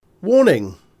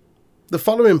Warning: the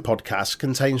following podcast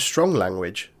contains strong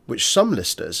language which some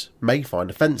listeners may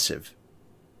find offensive.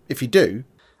 If you do,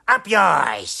 Up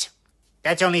yours!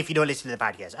 That's only if you don't listen to the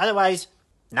podcast. Otherwise,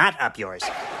 not up yours.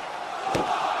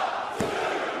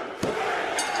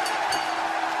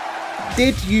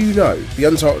 did you know the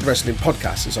Untitled Wrestling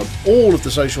Podcast is on all of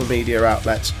the social media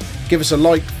outlets? Give us a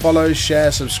like, follow,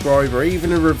 share, subscribe, or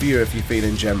even a review if you're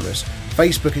feeling generous.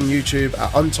 Facebook and YouTube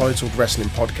at Untitled Wrestling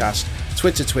Podcast,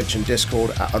 Twitter, Twitch and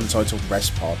Discord at Untitled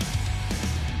Rest Pod.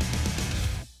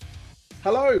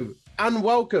 Hello and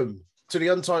welcome to the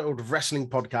Untitled Wrestling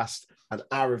Podcast and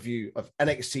our review of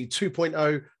NXT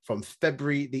 2.0 from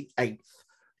February the 8th.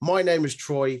 My name is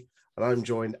Troy and I'm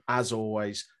joined as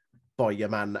always by your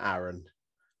man Aaron.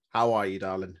 How are you,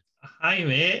 darling? Hi,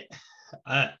 mate.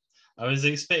 I was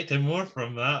expecting more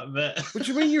from that, but... What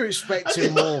do you mean you're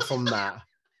expecting more from that?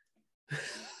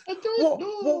 I don't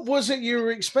know. What was it you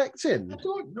were expecting? I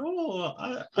don't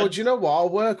know. Well, do you know what? I'll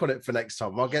work on it for next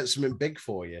time. I'll get something big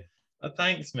for you.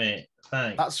 Thanks, mate.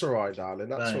 Thanks. That's all right, darling.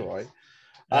 That's Thanks. all right.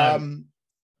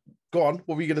 Go on.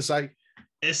 What were you going to say?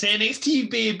 It's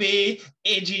NXT, baby.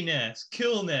 Edginess,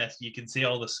 coolness. You can say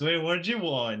all the swear words you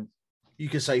want. You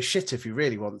can say shit if you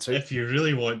really want to. If you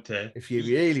really want to. If you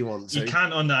really want to. You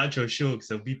can't on the actual show because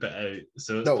they'll beep it out.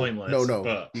 So it's pointless. No.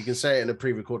 But... You can say it in a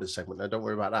pre-recorded segment. No, don't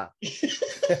worry about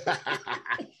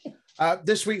that.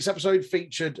 This week's episode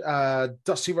featured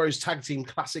Dusty Rhodes Tag Team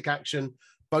Classic action,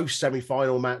 both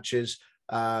semi-final matches.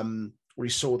 We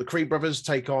saw the Creed brothers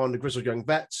take on the Grizzled Young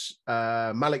Vets,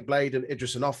 Malik Blade and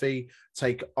Idris Enofi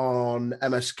take on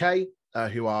MSK,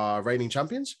 who are reigning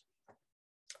champions.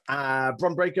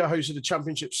 Bron Breakker hosted the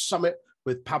Championship Summit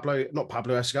with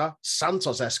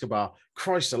Santos Escobar.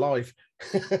 Christ alive.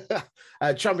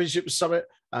 Championship Summit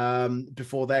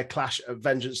before their clash at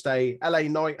Vengeance Day. LA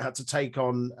Knight had to take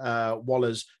on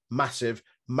Waller's massive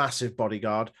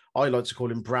bodyguard. I like to call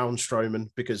him Braun Strowman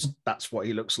because that's what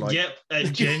he looks like. Yep,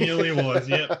 it genuinely was.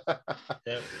 Yep.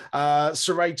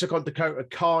 Saray took on Dakota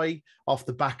Kai off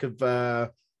the back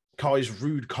of Kai's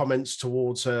rude comments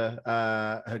towards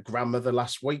her grandmother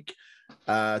last week.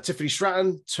 Tiffany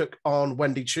Stratton took on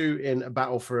Wendy Chu in a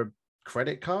battle for a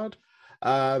credit card.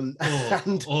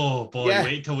 Oh boy, yeah.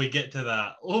 Wait till we get to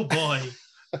that. Oh boy.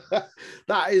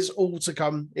 That is all to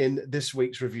come in this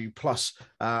week's review, plus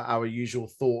our usual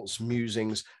thoughts,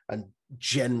 musings, and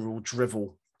general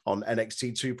drivel on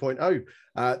NXT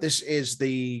 2.0. This is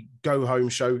the go-home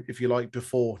show, if you like,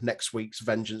 before next week's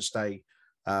Vengeance Day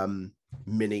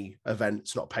mini event.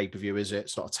 It's not a pay-per-view, is it?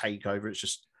 It's not a takeover.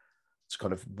 It's a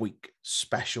kind of week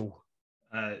special.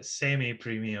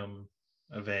 Semi-premium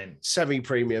event.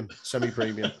 Semi-premium.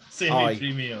 Semi-premium.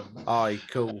 Aye,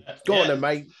 cool. Go on then,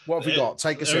 mate. What have we got?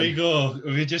 Take us in. There we go.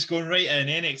 We're just going right in.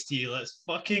 NXT. Let's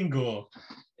fucking go.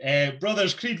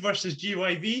 Brothers Creed versus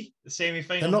GYV, the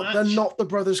semi-final match. They're not the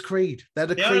Brothers Creed. They're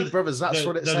the Creed brothers. That's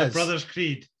what it says. They're the Brothers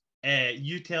Creed.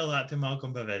 You tell that to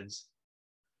Malcolm Bivens.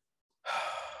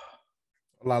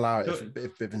 I'll allow it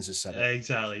if Bivens has said it.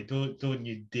 Exactly. Don't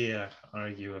you dare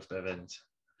argue with Bivens.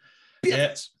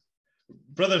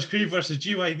 Brothers Creed versus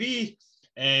GYV.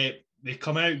 They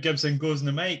come out, Gibson goes in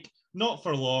the mic. Not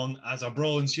for long, as a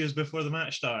brawl ensues before the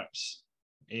match starts.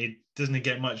 It doesn't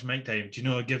get much mic time. Do you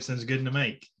know Gibson's good in the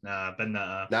mic? Nah, been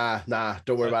that. Nah,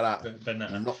 don't worry about that. Been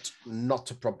that.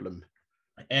 Not a problem.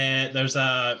 There's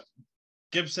a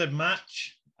Gibson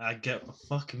match.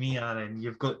 Fuck me, Aaron.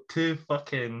 You've got two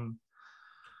fucking...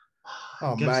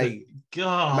 Oh, Gibson. mate.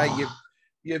 God.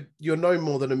 Mate, you're no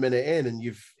more than a minute in and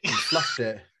you've fluffed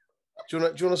it. Do you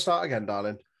want to start again,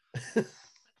 darling?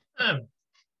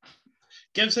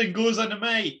 Gibson goes on the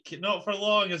mic, not for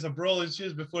long, as a brawl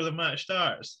ensues before the match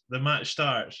starts. The match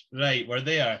starts. Right, we're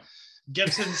there.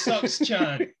 Gibson sucks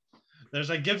chant.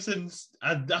 There's a Gibson's...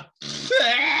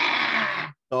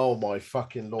 Oh, my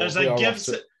fucking Lord. There's a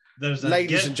Gibson...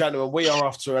 Ladies and gentlemen, we are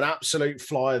off to an absolute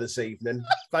flyer this evening.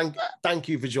 Thank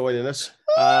you for joining us.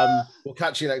 We'll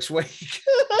catch you next week.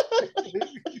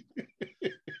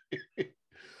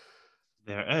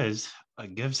 There is a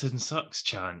Gibson sucks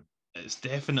chant. It's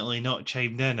definitely not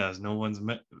chimed in as no one's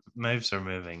mouths are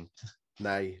moving.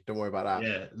 Nay, don't worry about that.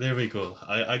 Yeah, there we go.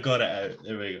 I got it out.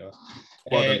 There we go.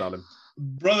 Well done, darling.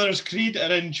 Brothers Creed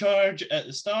are in charge at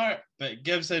the start, but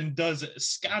Gibson does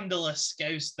scandalous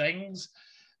scouse things.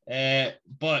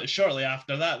 But shortly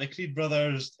after that, the Creed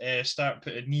brothers start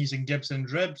putting knees in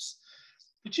Gibson's ribs.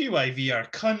 The GYV are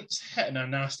cunts, hitting a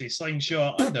nasty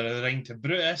slingshot under the ring to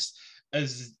Brutus,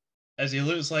 as he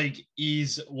looks like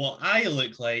he's what I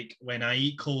look like when I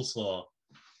eat coleslaw.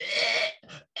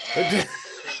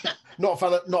 Not a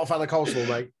fan of coleslaw,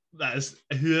 mate. That's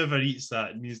whoever eats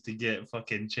that needs to get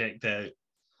fucking checked out.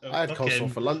 I had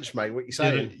coleslaw for lunch, mate. What are you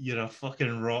saying? You're a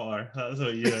fucking rotter. That's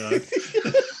what you are.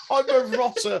 I'm a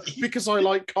rotter because I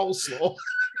like coleslaw.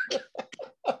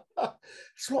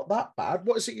 It's not that bad.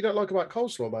 What is it you don't like about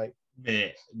coleslaw, mate?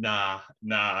 Mate, nah,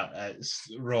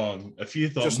 it's wrong. If you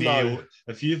thought Just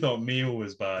mayo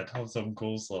was bad, have some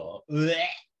coleslaw. Blech.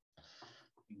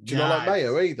 Do you not like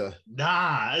mayo either?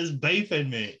 Nah, it's beefing,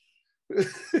 mate.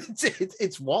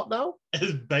 It's what now?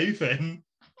 It's beefing.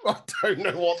 I don't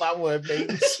know what that word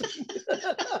means.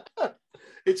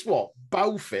 It's what?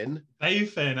 Bowfin?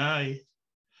 Beefing, aye.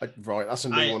 Right, that's a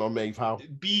new one on me, pal.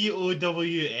 Bowfing.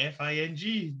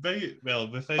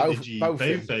 Well, without the G.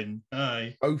 Bowfin. Bowfin,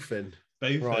 aye. Bowfin.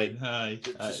 Bowfin, Right. aye.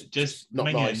 Just not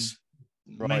minging, nice.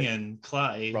 Right. minging,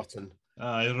 clatty. Rotten.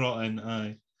 Aye, rotten,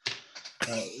 aye.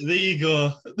 There you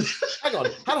go. Hang on.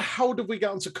 How the hell did we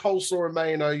get onto coleslaw and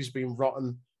mayonnaise being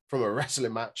rotten from a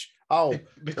wrestling match? Oh,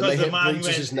 because the man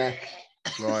Brutus's neck.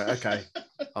 Right, okay.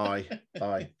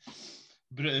 Aye.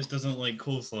 Brutus doesn't like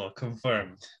coleslaw,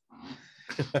 confirmed.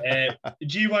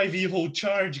 GYV hold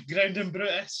charge, grounding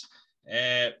Brutus.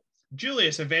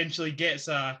 Julius eventually gets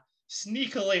a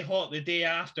sneakily hot the day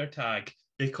after tag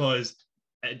because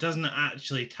it doesn't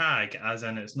actually tag, as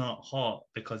in it's not hot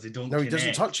because they don't. No, he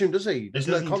doesn't touch him, does he? There's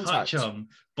no contact. Touch him,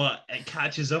 but it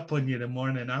catches up on you the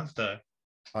morning after.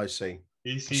 I see.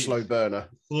 You see, Slow burner.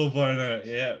 Slow burner,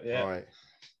 yeah. Right.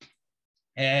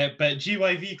 But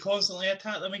GYV constantly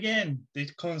attack them again. They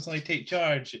constantly take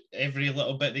charge every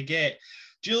little bit they get.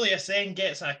 Julius then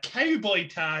gets a cowboy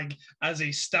tag as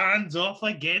he stands off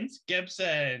against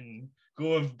Gibson,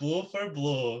 going blow for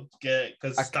blow.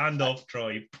 Because standoff,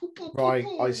 Troy. Right,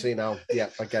 I see now. Yeah,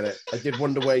 I get it. I did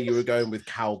wonder where you were going with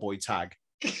cowboy tag,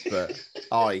 but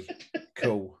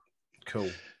cool.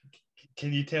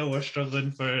 Can you tell we're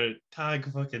struggling for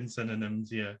tag fucking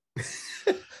synonyms here?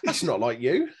 It's not like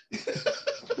you.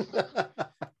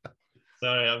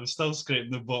 Sorry, I'm still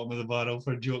scraping the bottom of the barrel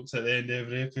for jokes at the end of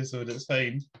every episode. It's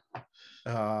fine.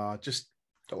 Just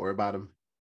don't worry about him.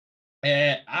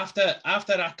 After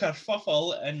a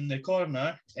kerfuffle in the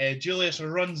corner, Julius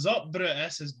runs up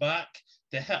Brutus's back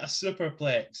to hit a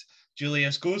superplex.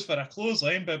 Julius goes for a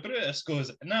clothesline, but Brutus goes,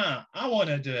 nah, I want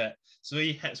to do it. So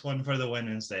he hits one for the win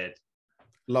instead.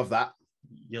 Love that.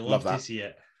 You love to see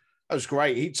it. That was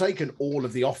great. He'd taken all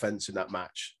of the offense in that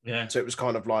match. Yeah. So it was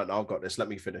kind of like, I've got this. Let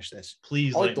me finish this.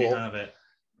 Please let me have it.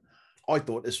 I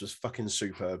thought this was fucking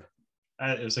superb.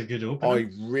 It was a good opener. I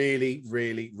really,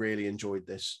 really, really enjoyed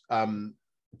this.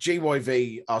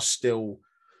 GYV are still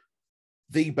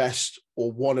the best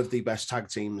or one of the best tag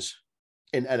teams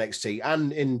in NXT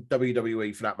and in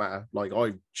WWE for that matter. Like,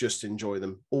 I just enjoy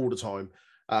them all the time.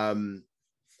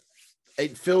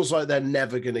 It feels like they're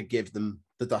never going to give them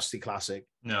the Dusty Classic.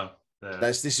 No.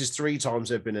 This is 3 times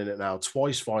they've been in it now,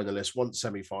 twice finalists, once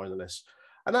semi-finalists,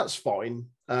 and that's fine.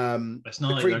 It's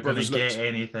not like they're going to get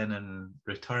anything in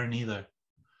return either.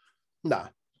 No.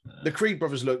 The Creed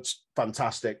brothers looked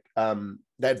fantastic.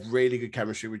 They had really good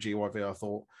chemistry with GYV, I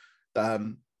thought.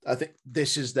 I think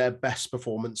this is their best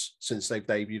performance since they've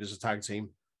debuted as a tag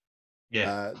team.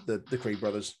 Yeah. The Creed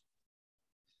brothers.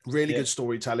 Really good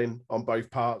storytelling on both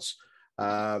parts.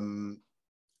 And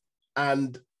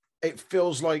it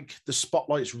feels like the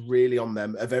spotlight's really on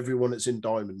them. Of everyone that's in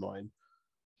Diamond Mine,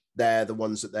 they're the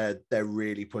ones that they're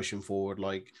really pushing forward.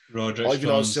 Like Roderick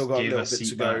Strong still got a little bit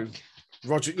to go. Back.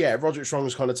 Roderick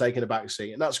Strong's kind of taking a back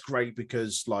seat, and that's great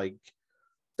because like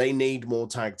they need more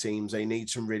tag teams. They need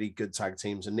some really good tag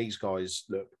teams, and these guys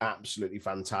look absolutely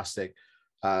fantastic.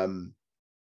 And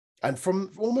from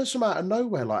almost from out of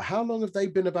nowhere, like how long have they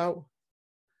been about?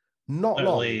 Not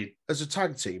long as a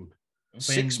tag team.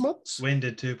 6 months? When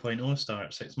did 2.0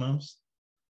 start? 6 months?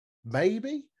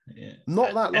 Maybe. Yeah.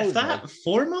 Not that long. If that,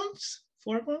 4 months?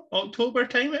 4 months? October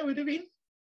time it would have been?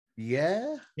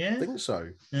 Yeah. Yeah. I think so.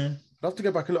 Yeah. I'll have to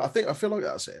go back and look. I feel like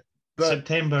that's it. But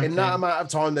September. In that amount of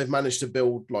time, they've managed to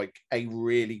build like a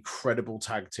really credible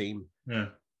tag team. Yeah.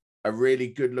 A really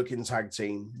good looking tag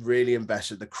team, really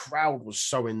invested. The crowd was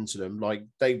so into them. Like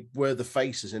they were the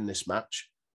faces in this match,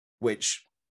 which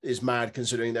is mad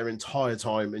considering their entire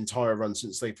run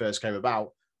since they first came about.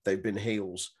 They've been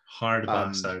heels. Hard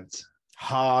bastards.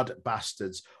 Hard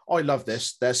bastards. I love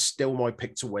this. They're still my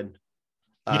pick to win.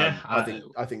 I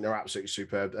think they're absolutely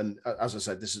superb. And as I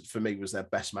said, this is, for me, was their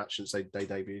best match since they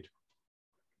debuted.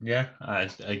 Yeah, I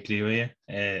agree with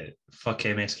you. Fuck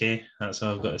MSK. That's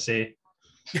all I've got to say.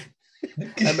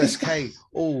 MSK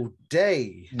all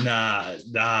day. Nah,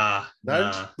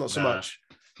 not so much.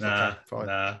 Nah, okay,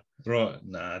 fine.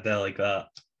 They're like that.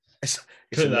 It's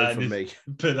a no from me.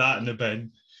 Put that in the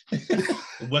bin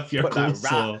with your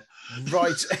coleslaw.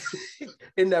 Right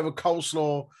in there with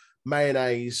coleslaw,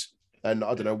 mayonnaise, and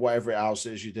I don't know, whatever else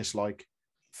it is you dislike,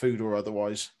 food or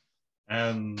otherwise.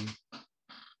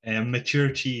 Mature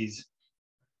cheese.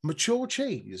 Mature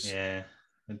cheese? Yeah,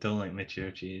 I don't like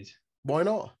mature cheese. Why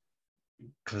not?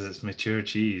 Because it's mature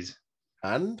cheese.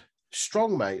 And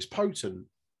strong, mate. It's potent.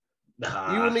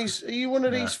 Ah, Are you one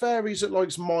of these fairies that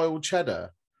likes mild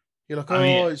cheddar? You're like,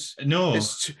 no,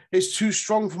 it's too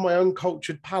strong for my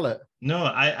uncultured palate. No,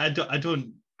 I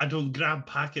don't grab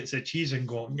packets of cheese and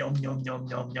go yum yum yum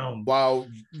yum yum. Well,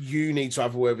 you need to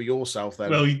have a word with yourself then.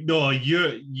 Well, no,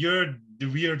 you're the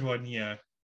weird one here.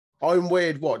 I'm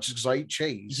weird. What? Just because I eat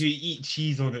cheese? You eat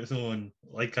cheese on its own,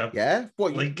 yeah.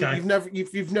 What? Like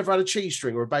you've never had a cheese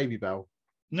string or a Baby Bell?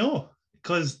 No,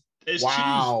 because it's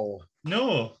wow. cheese.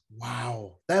 No.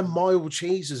 Wow. They're mild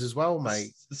cheeses as well,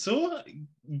 mate. So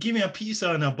give me a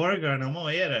pizza and a burger and I'm all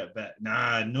at it, but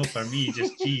nah, no for me,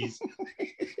 just cheese.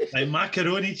 Like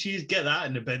macaroni cheese, get that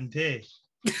in the bin too.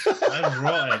 That's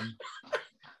rotten.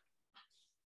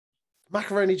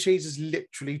 Macaroni cheese is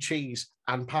literally cheese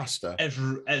and pasta.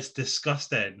 It's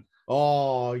disgusting.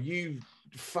 Oh, you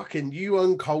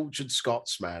uncultured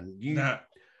Scots, man. I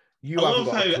love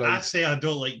how I say I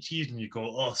don't like cheese and you go,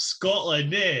 oh,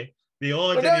 Scotland, eh? They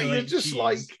all didn't like just cheese.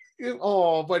 Like,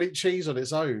 oh, but eat cheese on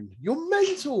its own. You're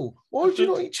mental. Why would you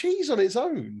not eat cheese on its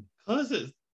own? Because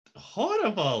it's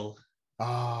horrible.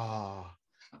 Ah,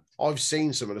 I've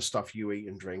seen some of the stuff you eat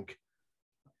and drink.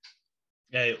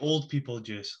 Yeah, old people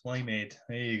juice, limeade.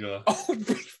 There you go. Oh,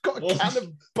 we've got a can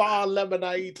of bar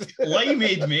lemonade.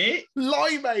 Limeade, mate.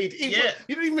 Limeade. Yeah.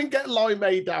 You don't even get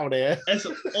limeade down here. It's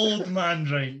old man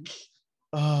drink.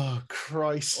 Oh,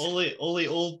 Christ. Only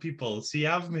old people. See,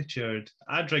 I've matured.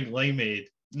 I drink limeade.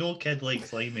 No kid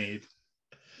likes limeade.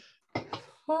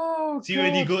 Oh, see, God.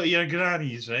 When you go to your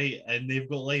granny's, right, and they've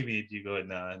got limeade, you go,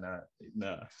 nah,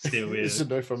 stay away. It's a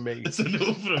no from me. It's a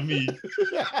no from me.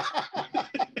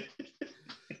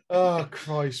 Oh,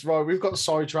 Christ. Right, we've got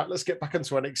sidetracked. Let's get back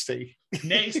into NXT.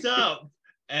 Next up,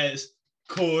 it's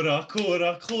Cora.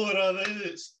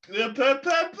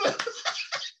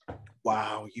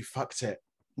 Wow, you fucked it.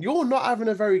 You're not having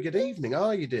a very good evening,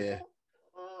 are you, dear?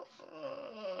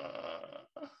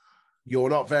 You're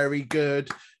not very good.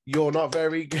 You're not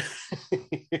very good.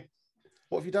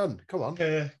 What have you done? Come on.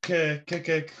 I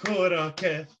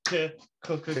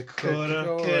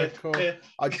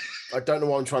don't know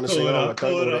what I'm trying to sing. I don't know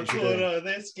what Cora,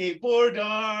 the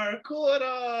skateboarder.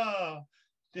 Cora.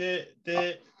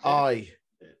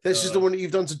 This is the one that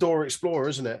you've done to Dora Explorer,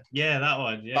 isn't it? Yeah, that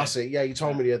one. Yeah. That's it. Yeah, you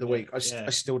told me the other week. I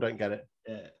still don't get it.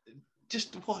 Yeah.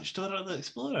 Just watch Dora the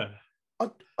Explorer.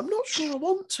 I'm not sure I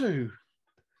want to,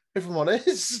 if I'm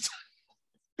honest.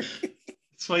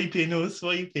 Swipey, no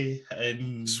swipey,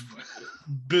 and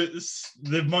Boots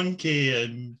the monkey,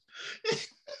 and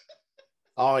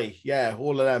all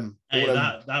of them.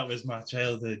 That was my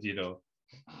childhood, you know.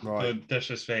 Right. No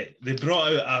disrespect. They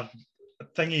brought out a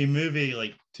thingy movie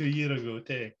like 2 years ago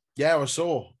too. Yeah, I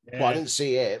saw. Yeah. Well, I didn't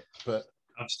see it, but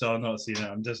I've still not seen it.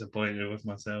 I'm disappointed with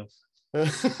myself.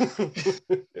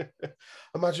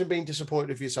 Imagine being disappointed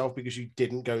with yourself because you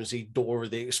didn't go and see Dora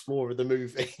the Explorer, the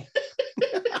movie.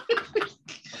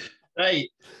 Right,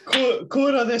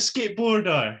 Cora the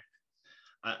skateboarder.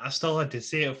 I still had to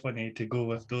say it funny to go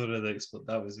with Dora the Explorer.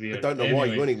 That was weird. I don't know why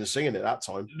you weren't even singing it that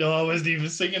time. No, I wasn't even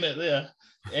singing it there.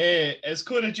 It's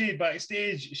Cora Jade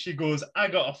backstage. She goes, I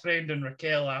got a friend in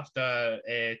Raquel after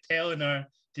telling her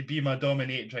to be my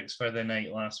dominatrix for the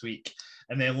night last week.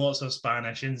 And then lots of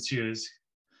Spanish ensues.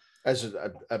 There's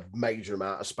a major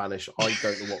amount of Spanish. I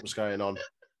don't know what was going on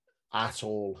at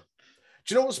all.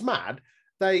 Do you know what's mad?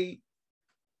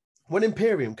 When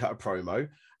Imperium cut a promo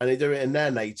and they do it in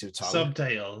their native tongue,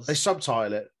 subtitles. They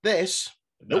subtitle it. This,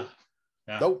 nope.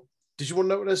 Nope. Did you want to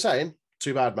know what they're saying?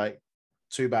 Too bad, mate.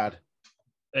 Too bad.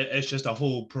 It's just a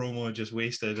whole promo just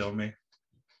wasted on me.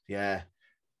 Yeah.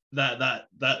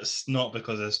 That's not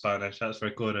because of Spanish. That's for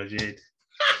Cora Jade.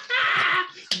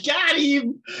 Got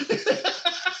him.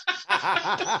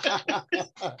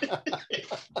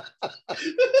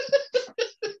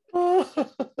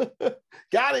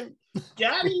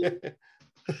 Got him.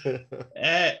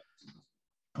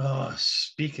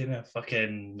 Speaking of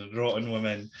fucking rotten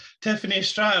women, Tiffany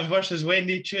Stratton versus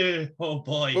Wendy Chu. Oh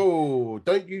boy. Oh,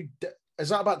 don't you? Is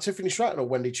that about Tiffany Stratton or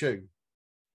Wendy Chu?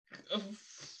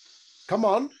 Come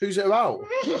on, who's it about?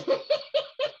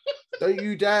 Don't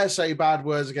you dare say bad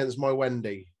words against my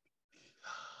Wendy.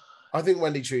 I think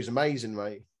Wendy Chu's amazing,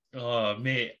 mate. Oh,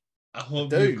 mate. I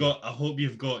hope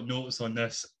you've got notes on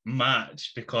this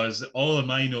match because all of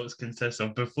my notes consist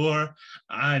of before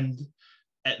and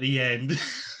at the end.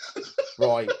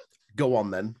 Right. Go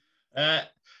on then.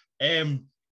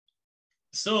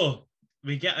 So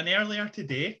we get an earlier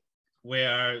today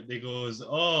where they goes,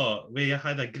 oh, we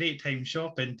had a great time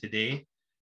shopping today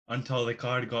until the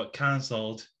card got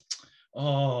cancelled.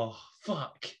 Oh,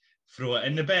 fuck. Throw it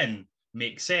in the bin.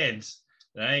 Makes sense,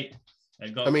 right?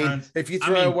 It got if you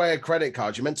throw away a credit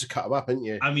card, you're meant to cut them up, aren't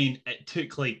you? I mean, it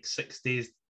took like 6 days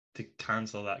to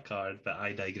cancel that card, but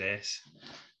I digress.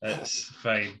 It's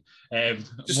fine.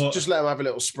 Just let them have a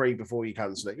little spree before you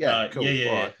cancel it. Yeah, cool.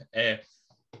 Yeah.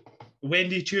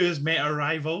 Wendy Chu has met a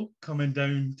rival coming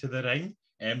down to the ring,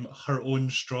 her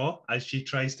own straw, as she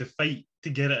tries to fight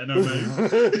to get it in her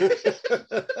mouth.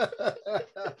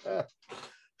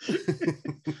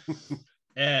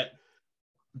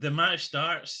 The match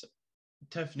starts.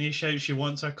 Tiffany shouts she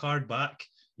wants her card back.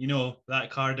 You know,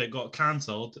 that card that got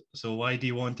cancelled. So why do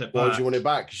you want it back? Why do you want it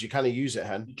back? Because you can't use it,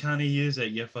 hen. You can't use it,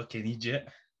 you fucking idiot.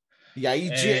 Yeah,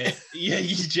 idiot.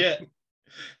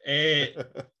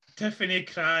 Tiffany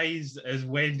cries as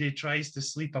Wendy tries to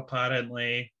sleep,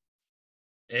 apparently.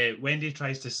 Wendy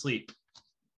tries to sleep,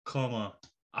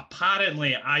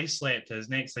 apparently I slept, as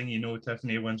next thing you know,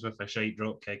 Tiffany wins with a shite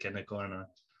drop kick in the corner.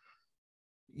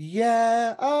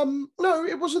 Yeah. No,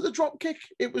 it wasn't the drop kick.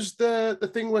 It was the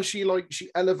thing where she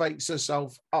elevates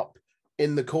herself up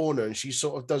in the corner and she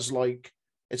sort of does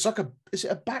is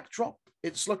it a backdrop?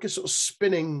 It's like a sort of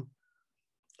spinning.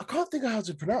 I can't think of how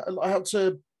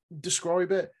to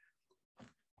describe it.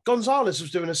 Gonzalez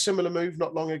was doing a similar move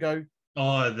not long ago.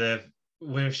 Oh,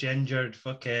 where she injured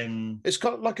fucking. It's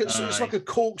kind of like it's like a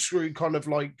corkscrew kind of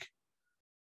something.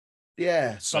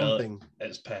 Well,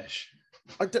 it's pish.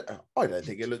 I don't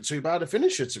think it looked too bad a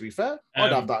finisher, to be fair.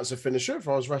 I'd have that as a finisher if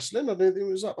I was wrestling. I don't think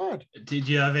it was that bad. Did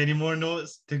you have any more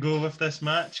notes to go with this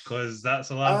match? Because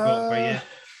that's all I've got for you.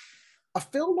 I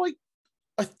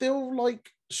feel like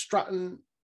Stratton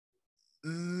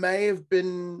may have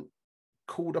been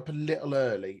called up a little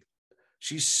early.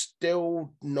 She's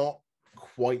still not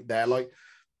quite there.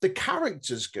 The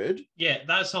character's good. Yeah,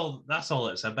 that's all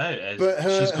it's about. But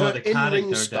she's got the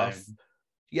character stuff down.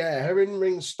 Yeah, her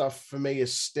in-ring stuff for me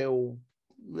is still...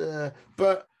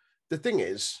 but the thing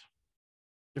is,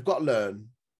 you've got to learn.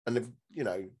 And,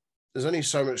 there's only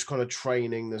so much kind of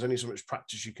training. There's only so much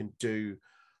practice you can do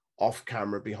off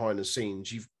camera, behind the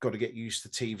scenes. You've got to get used to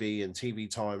TV and TV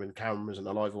time and cameras and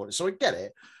a live audience. So I get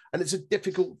it. And it's a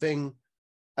difficult thing.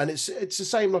 And it's the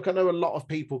same, I know a lot of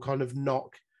people kind of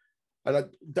knock, and I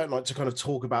don't like to kind of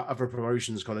talk about other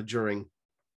promotions kind of during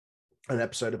an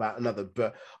episode about another,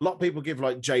 but a lot of people give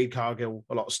Jade Cargill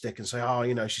a lot of stick and say,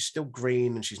 she's still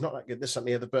green and she's not that good, this and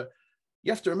the other. But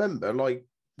you have to remember,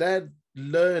 they're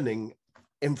learning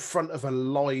in front of a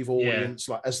live audience,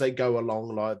 as they go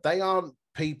along. They aren't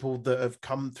people that have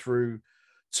come through,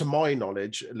 to my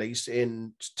knowledge, at least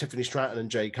in Tiffany Stratton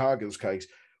and Jade Cargill's case,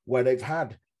 where they've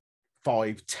had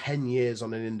 5-10 years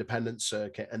on an independent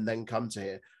circuit and then come to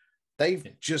here. They've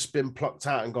just been plucked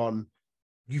out and gone,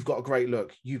 you've got a great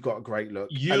look. You've got a great look.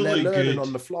 You and they're look learning good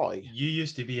on the fly. You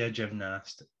used to be a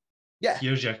gymnast. Yeah.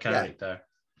 Here's your character.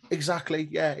 Yeah. Exactly.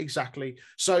 Yeah, exactly.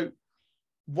 So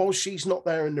while she's not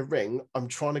there in the ring, I'm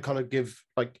trying to kind of give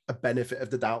a benefit of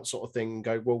the doubt sort of thing and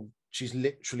go, well, she's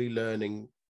literally learning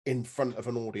in front of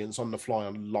an audience on the fly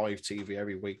on live TV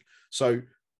every week. So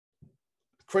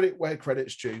credit where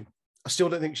credit's due. I still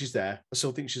don't think she's there. I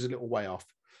still think she's a little way off.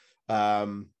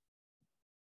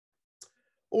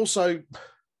 Also,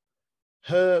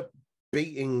 her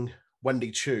beating Wendy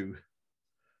Chu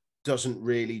doesn't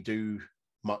really do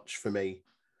much for me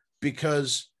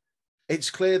because it's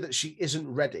clear that she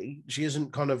isn't ready. She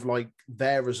isn't kind of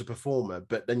there as a performer,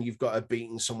 but then you've got her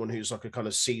beating someone who's a kind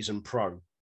of seasoned pro,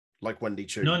 like Wendy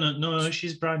Chu. No,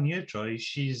 she's brand new, Troy.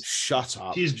 Shut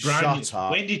up. She's brand Shut new.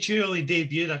 up. Wendy Chu only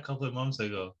debuted a couple of months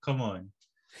ago. Come on.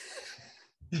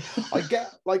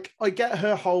 I get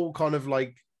her whole kind of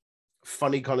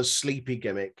funny kind of sleepy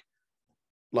gimmick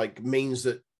means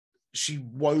that she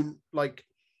won't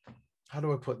how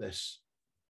do I put this?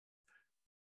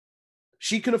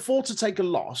 She can afford to take a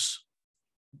loss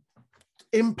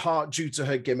in part due to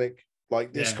her gimmick,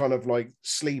 this kind of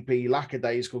sleepy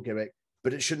lackadaisical gimmick,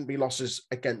 but it shouldn't be losses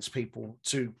against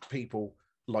people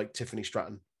like Tiffany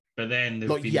Stratton. But then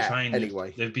they've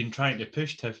been trying to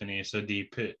push Tiffany, so do you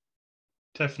put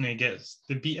Tiffany gets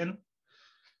the beating?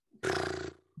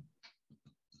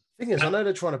 Thing is, I know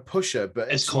they're trying to push her,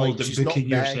 but it's called booking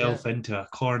yourself into a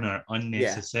corner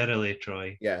unnecessarily,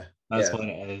 Troy. Yeah, that's what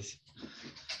it is.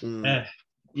 It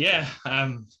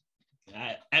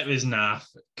was naff,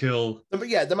 cool. But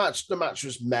yeah, the match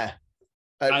was meh.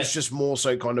 It was just more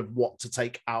so kind of what to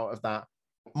take out of that,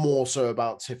 more so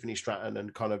about Tiffany Stratton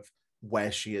and kind of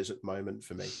where she is at the moment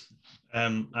for me.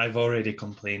 I've already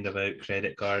complained about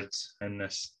credit cards in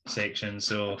this section.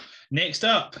 So next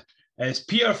up is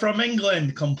Peter from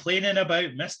England complaining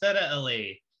about Mr.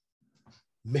 Italy.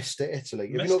 Mr.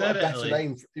 Italy. Have Mr. you not got a better Italy.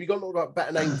 name? Have you not got a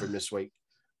better name for him this week?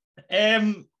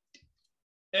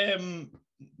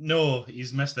 No,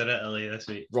 he's Mr. Italy this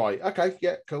week. Right. Okay.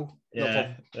 Yeah. Cool.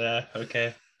 No problem.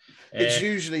 Okay. It's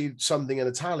usually something in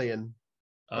Italian.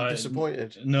 I'm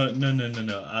disappointed. No.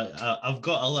 I've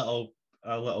got a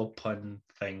little pun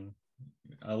thing.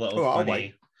 A little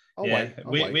funny. I'll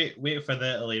wait for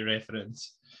the Italy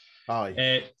reference.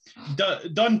 Aye.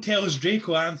 Dunn tells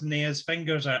Draco Anthony his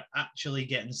fingers are actually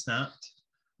getting snapped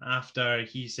after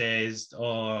he says,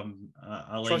 I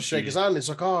like Tries to shake you. his hand. It's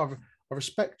like, oh, I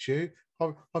respect you.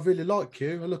 I really like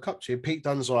you. I look up to you. Pete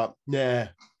Dunne's like, nah,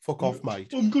 fuck off,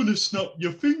 mate. I'm gonna snap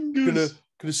your fingers.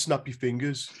 Gonna snap your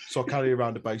fingers. So I carry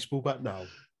around a baseball bat now.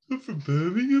 I'm from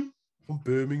Birmingham. From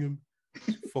Birmingham.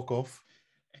 Fuck off.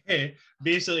 Hey,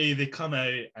 basically they come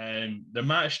out and the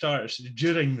match starts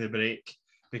during the break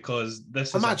because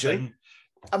this is a thing.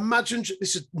 Imagine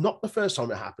this is not the first time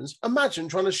it happens. Imagine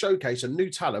trying to showcase a new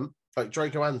talent like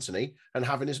Draco Anthony and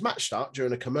having his match start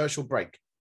during a commercial break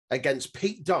against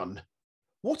Pete Dunne.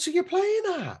 What are you playing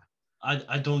at?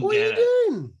 I don't what get are it. you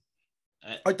doing?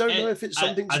 I don't know if it's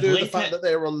something to do with the fact that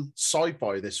they're on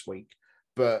Sci-Fi this week,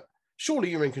 but surely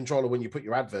you're in control of when you put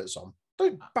your adverts on.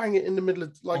 Don't bang it in the middle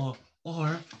of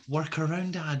or work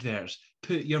around adverts.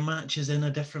 Put your matches in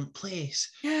a different place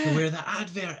to where the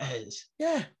advert is.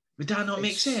 Yeah. Would that not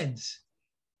make sense?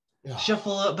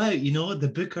 Shuffle it about, the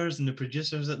bookers and the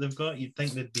producers that they've got, you'd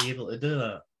think they'd be able to do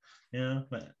that. Yeah.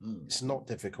 It's not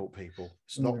difficult, people.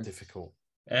 It's not difficult.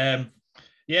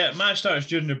 Match starts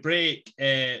during the break.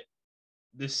 They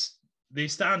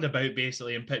stand about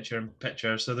basically in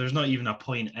picture, so there's not even a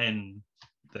point in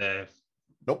the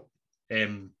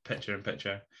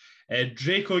picture.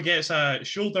 Draco gets a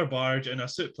shoulder barge and a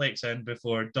suplex in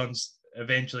before Dunn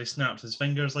eventually snaps his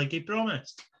fingers like he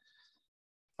promised.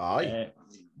 Aye.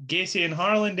 Gacy and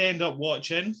Harland end up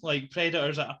watching like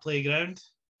predators at a playground.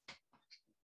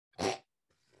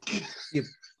 You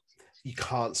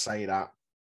can't say that.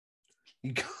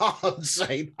 You can't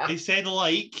say that. I said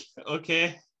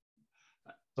okay.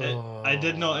 I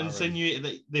did not insinuate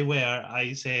that they were.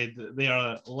 I said they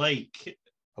are like.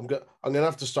 I'm gonna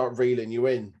have to start reeling you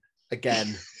in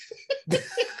again.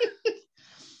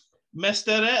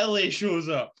 Mr. Italy shows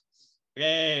up.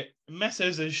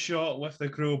 Misses his shot with the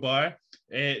crowbar.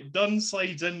 Dunn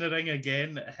slides in the ring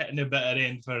again, hitting the bitter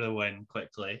end for the win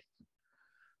quickly.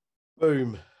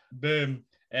 Boom.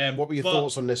 What were your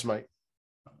thoughts on this, mate?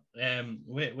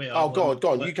 Wait. Go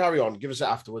on. You carry on. Give us it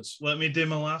afterwards. Let me do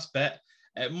my last bit.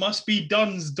 It must be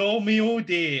Dunn's Domino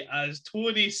Day as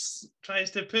Tony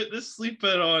tries to put the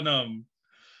sleeper on him.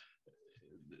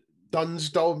 Dunn's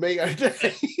Domino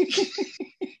Day.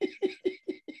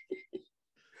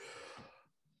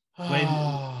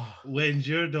 When's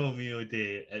your Domino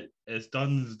Day? It's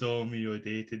Dunn's Domino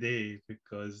Day today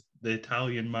because the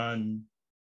Italian man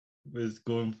was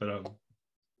going for him.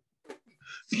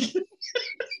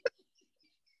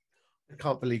 I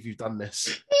can't believe you've done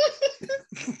this.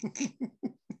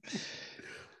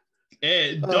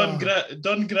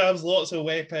 Dunn grabs lots of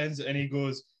weapons and he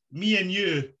goes, me and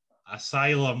you,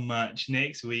 asylum match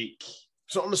next week.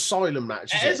 It's not an asylum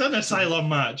match. It is an asylum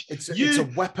match. It's a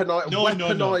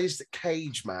weaponized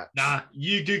cage match. Nah,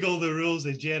 you Google the rules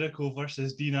of Jericho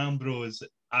versus Dean Ambrose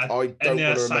I don't in the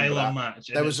want to asylum remember that. match.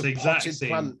 There was a potted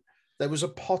plant. There was a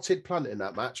potted plant in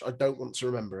that match. I don't want to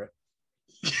remember it.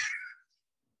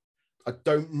 I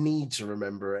don't need to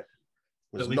remember it.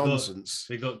 It was nonsense.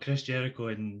 We got Chris Jericho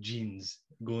in jeans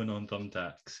going on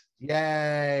thumbtacks.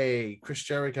 Yay! Chris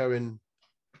Jericho in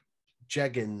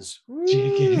jeggings. Woo!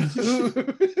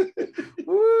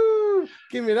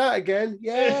 Give me that again.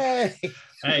 Yay!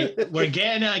 Hey, we're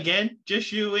getting it again.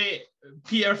 Just you wait.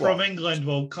 Peter from England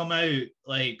will come out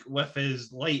like with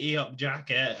his light up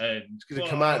jacket and he's gonna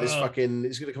come out in his fucking.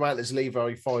 He's gonna come out in his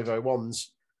Levi 501s.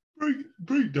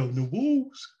 Break down the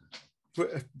walls.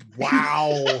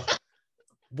 Wow.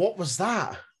 What was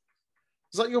that?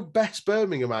 Was that your best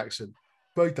Birmingham accent?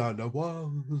 Break down the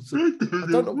walls.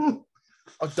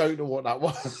 I don't know what that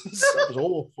was. That was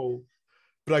awful.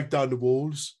 Break down the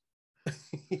walls.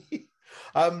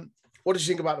 What did you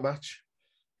think about the match?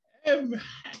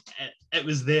 It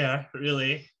was there,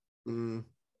 really.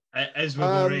 As we've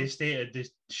already stated, the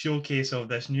showcase of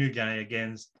this new guy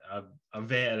against a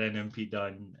veteran in Pete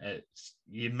Dunne,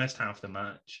 you missed half the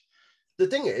match. The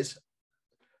thing is,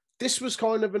 this was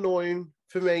kind of annoying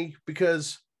for me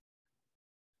because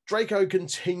Draco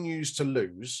continues to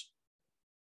lose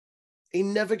he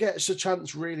never gets a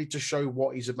chance really to show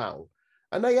what he's about.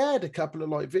 And they had a couple of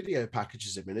like video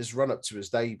packages of him in his run up to his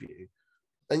debut.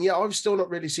 And yet I've still not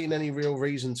really seen any real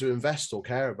reason to invest or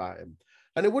care about him.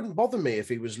 And it wouldn't bother me if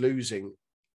he was losing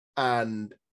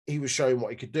and he was showing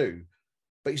what he could do,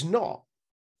 but he's not.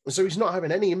 And so he's not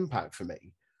having any impact for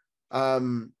me.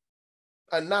 And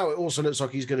now it also looks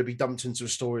like he's going to be dumped into a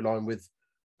storyline with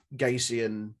Gacy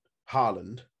and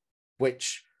Haaland,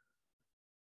 which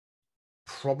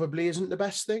probably isn't the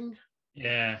best thing.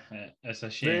 Yeah, it's a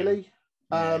shame. Really?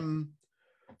 Yeah.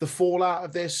 The fallout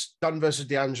of this, Dunn versus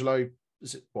D'Angelo,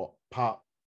 is it what, part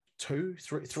 2?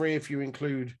 3 if you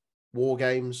include War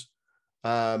Games.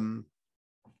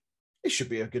 It should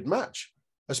be a good match,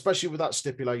 especially with that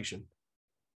stipulation.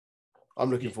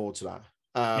 I'm looking forward to that.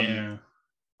 Yeah.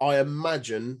 I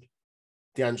imagine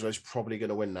D'Angelo's probably going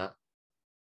to win that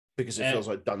because it feels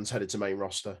like Dunn's headed to main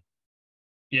roster.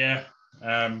 Yeah,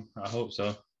 I hope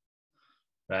so.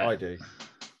 But I do.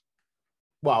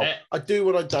 Well, I do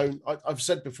what I don't. I've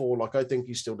said before, like, I think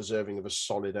he's still deserving of a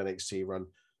solid NXT run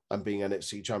and being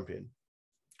NXT champion.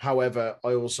 However,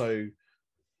 I want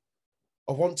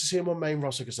to see him on main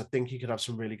roster because I think he could have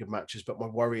some really good matches. But my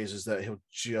worry is that he'll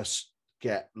just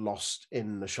get lost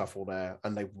in the shuffle there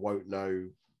and they won't know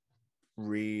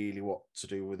really what to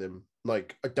do with him.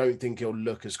 Like, I don't think he'll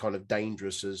look as kind of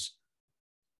dangerous as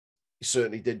he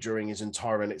certainly did during his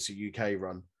entire NXT UK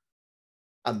run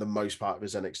and the most part of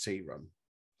his NXT run.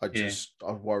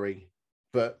 I worry,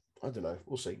 but I don't know.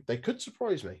 We'll see. They could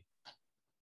surprise me.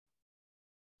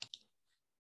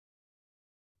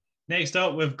 Next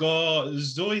up, we've got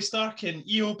Zoe Stark and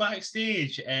Io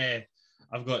backstage.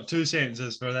 I've got 2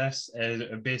 sentences for this.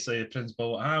 Basically, the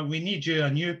principle: we need you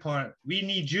a new partner. We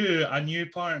need you a new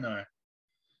partner.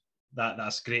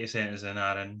 That's a great sentence,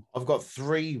 Aaron. I've got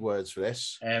 3 words for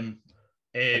this.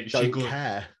 She don't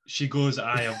care. She goes,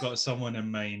 I've got someone in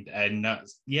mind, and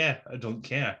that's I don't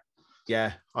care.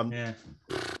 Yeah,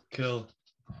 Cool.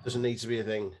 Doesn't need to be a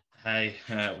thing. Hey,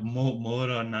 more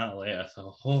on that later.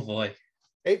 So, oh boy,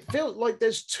 it feels like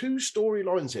there's 2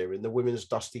 storylines here in the Women's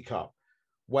Dusty Cup,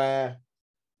 where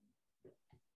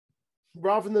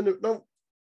rather than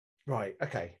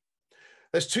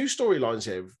there's 2 storylines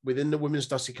here within the Women's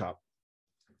Dusty Cup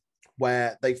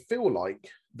where they feel like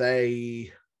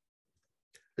they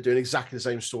are doing exactly the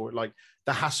same story. Like,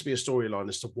 there has to be a storyline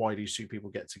as to why these 2 people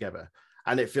get together.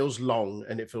 And it feels long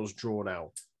and it feels drawn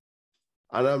out.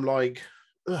 And I'm like,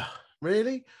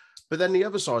 really? But then the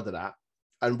other side of that,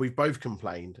 and we've both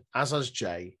complained, as has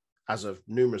Jay, as of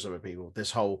numerous other people,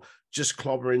 this whole just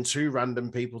clobbering 2 random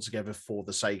people together for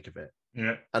the sake of it.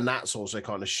 Yeah. And that's also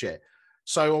kind of shit.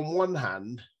 So on one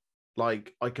hand,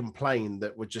 like, I complain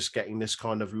that we're just getting this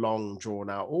kind of long drawn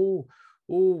out, well,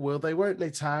 won't they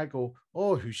tag? Or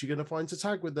who's she going to find to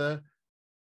tag with her?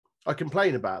 I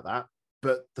complain about that,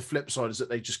 but the flip side is that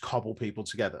they just cobble people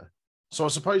together. So I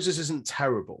suppose this isn't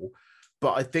terrible,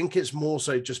 but I think it's more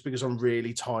so just because I'm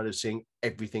really tired of seeing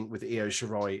everything with Io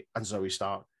Shirai and Zoe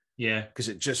Stark. Yeah. Because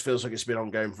it just feels like it's been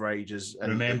ongoing for ages.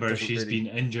 And remember, she's been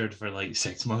injured for like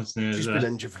 6 months now. She's been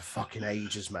injured for fucking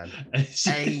ages, man.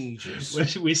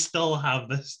 Ages. We still have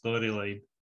this storyline.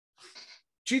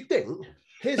 Do you think?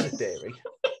 Here's a theory.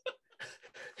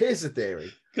 Here's a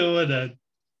theory. Go on then.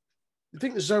 You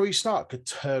think that Zoe Stark could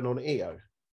turn on Io?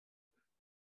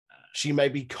 She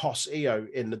maybe cost Io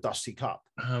in the Dusty Cup.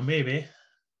 Maybe.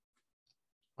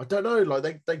 I don't know.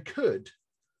 Like, they could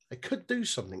do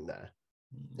something there.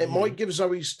 It might give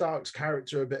Zoe Stark's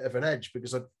character a bit of an edge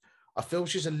because I feel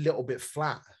she's a little bit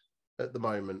flat at the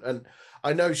moment. And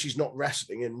I know she's not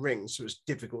wrestling in rings, so it's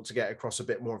difficult to get across a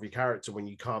bit more of your character when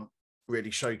you can't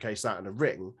really showcase that in a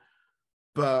ring.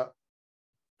 But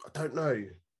I don't know.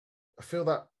 I feel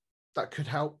that could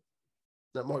help.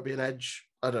 That might be an edge.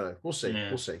 I don't know. We'll see. Yeah.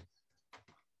 We'll see.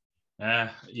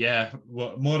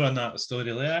 More on that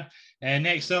story later.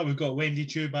 Next up, we've got Wendy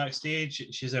Chu backstage.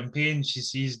 She's in pain. She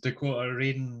sees Dakota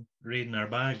raiding her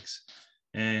bags.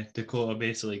 Dakota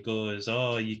basically goes,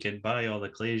 you can buy all the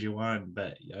clays you want,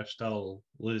 but you're still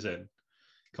losing.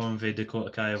 Coming for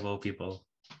Dakota Kai of all people.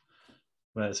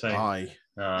 But it's fine.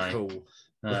 Aye. Cool.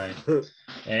 Aye.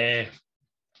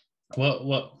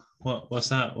 What's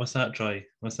that? What's that, Troy?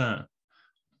 What's that?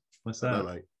 What's that?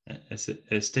 Know. It's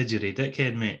Didgeridoo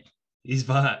Dickhead, mate. He's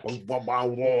back. There you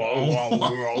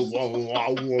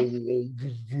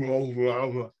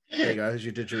go. Here's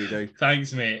your didgeridoo.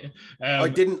 Thanks, mate. I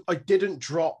didn't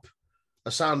drop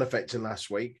a sound effect in last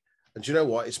week, and do you know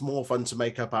what? It's more fun to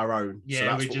make up our own. Yeah, so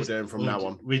that's what we're doing from now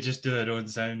on. We just do our own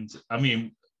sounds. I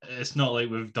mean, it's not like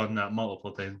we've done that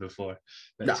multiple times before,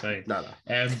 but it's fine. No.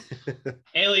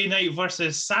 LA Knight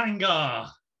versus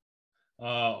Sanga.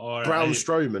 or Braun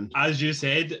Strowman. as you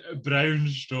said, Braun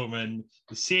Strowman.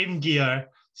 The same gear,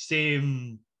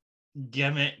 same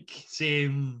gimmick,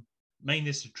 same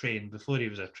minus the train before he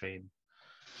was a train.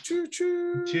 Choo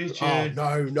choo. Choo choo.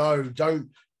 Oh no, don't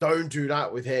do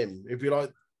that with him. It'd be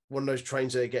like one of those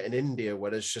trains that they get in India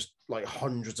where there's just like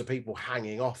hundreds of people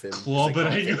hanging off him. 'cause they can't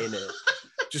Clobbering. get in it.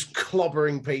 Just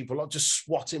clobbering people, like just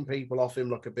swatting people off him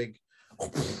like a big.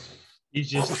 He's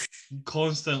just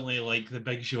constantly like the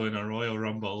Big Show in a Royal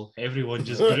Rumble. Everyone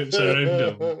just groups around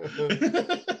him.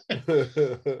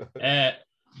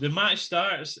 The match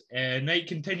starts. Knight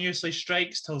continuously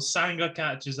strikes till Sanga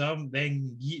catches him,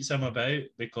 then yeets him about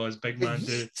because big man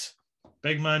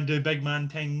do big man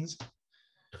things.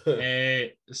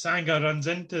 Sanga runs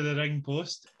into the ring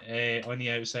post on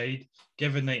the outside,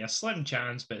 giving Knight a slim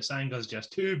chance, but Sanga's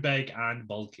just too big and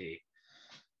bulky.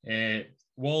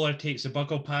 Waller takes the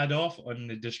buckle pad off on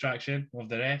the distraction of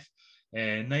the ref.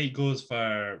 Knight goes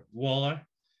for Waller.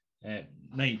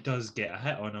 Knight does get a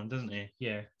hit on him, doesn't he?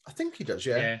 Yeah. I think he does,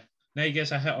 yeah. Knight gets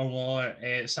a hit on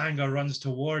Waller. Sanga runs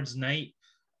towards Knight,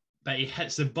 but he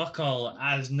hits the buckle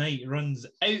as Knight runs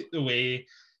out the way,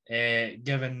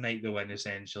 giving Knight the win,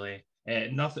 essentially.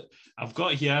 Nothing. I've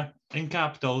got here in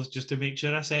capitals, just to make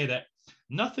sure I said it.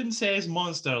 Nothing says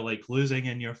monster like losing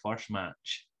in your first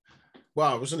match.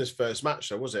 Well, it wasn't his first match,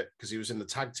 though, was it? Because he was in the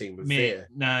tag team with Veer.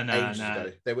 Nah.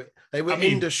 Ago. They were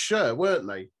in the shirt, weren't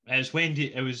they? It's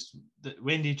Wendy. It was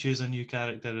Wendy chose a new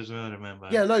character as well. Remember?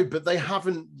 Yeah, no, but they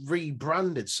haven't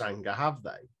rebranded Sanga, have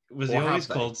they? Was he always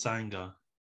called Sanga?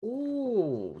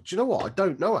 Oh, do you know what? I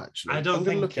don't know actually. I don't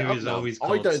think he was always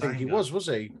called I don't Sanga. think he was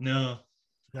he? No.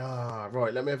 Ah,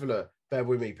 right. Let me have a look. Bear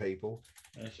with me, people.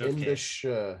 It's In okay. the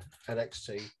shirt,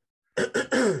 NXT.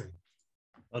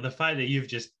 Well, the fact that you've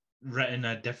just written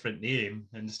a different name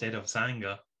instead of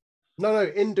Sanga. No,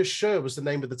 Indus Sher was the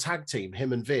name of the tag team,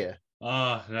 him and Veer.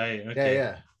 Oh, right. Okay.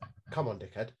 Yeah. Come on,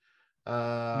 dickhead.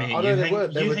 Mate, I know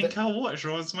you think I watched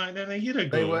Raw and SmackDown a year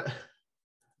ago?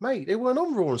 They weren't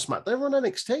on Raw and SmackDown. They were on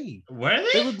NXT. Were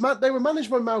they? They were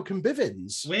managed by Malcolm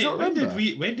Bivens. Wait,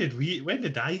 when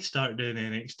did I start doing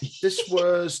NXT?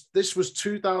 This was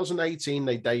 2018.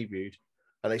 They debuted,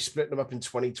 and they split them up in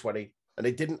 2020. And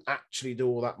they didn't actually do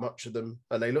all that much of them,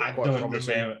 and they looked quite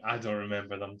promising. I don't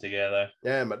remember them together.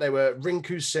 Yeah, but they were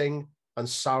Rinku Singh and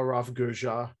Saurav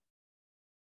Gurjar.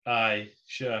 Aye,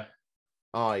 sure.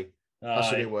 Aye, that's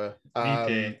what they were.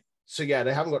 So yeah,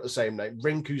 they haven't got the same name.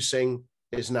 Rinku Singh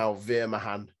is now Veer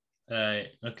Mahan. Right,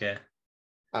 okay.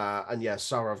 And yeah,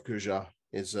 Saurav Gurjar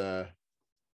is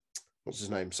what's his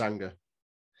name? Sanga.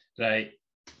 Right,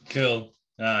 cool.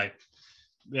 Aye.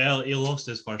 Well, he lost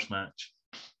his first match.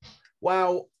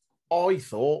 Well, I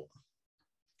thought,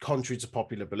 contrary to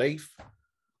popular belief,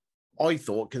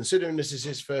 considering this is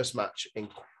his first match in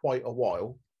quite a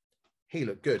while, he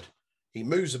looked good. He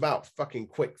moves about fucking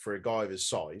quick for a guy of his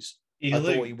size. I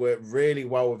thought he worked really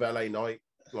well with LA Knight,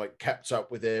 like kept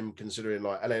up with him, considering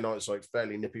like LA Knight's like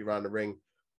fairly nippy around the ring.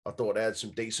 I thought they had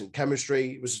some decent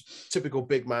chemistry. It was typical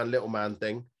big man, little man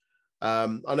thing.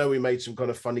 I know we made some kind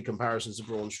of funny comparisons to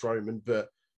Braun Strowman, but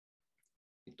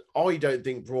I don't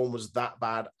think Braun was that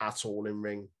bad at all in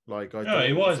ring. Like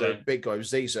he wasn't. A big guy was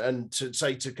decent, and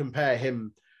to compare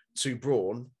him to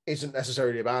Braun isn't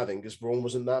necessarily a bad thing because Braun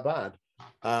wasn't that bad.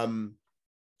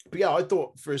 But yeah, I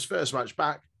thought for his first match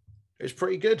back, it was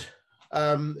pretty good.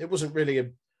 It wasn't really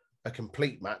a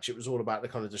complete match. It was all about the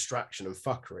kind of distraction and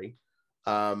fuckery.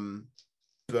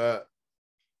 But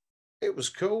it was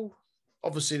cool.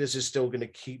 Obviously, this is still going to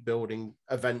keep building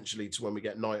eventually to when we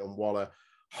get Knight and Waller.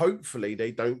 Hopefully,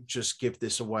 they don't just give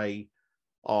this away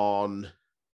on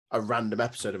a random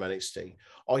episode of NXT.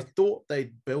 I thought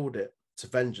they'd build it to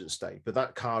Vengeance Day, but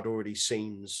that card already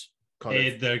seems kind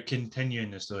of... They're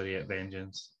continuing the story at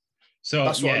Vengeance. So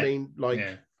that's what I mean.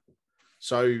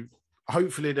 So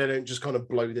hopefully they don't just kind of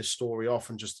blow this story off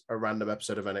and just a random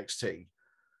episode of NXT,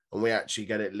 and we actually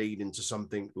get it lead into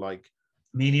something like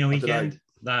Mania weekend,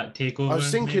 that takeover.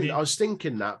 I was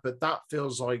thinking that, but that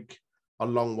feels like a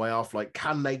long way off. Like,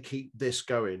 can they keep this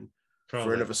going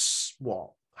for another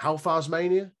what? How far's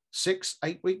Mania?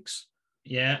 6-8 weeks?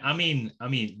 Yeah, I mean,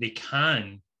 they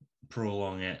can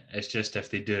prolong it. It's just if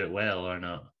they do it well or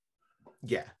not.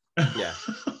 Yeah.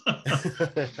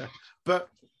 But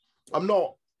I'm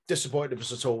not disappointed with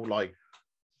this at all. Like,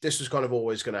 this was kind of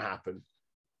always going to happen.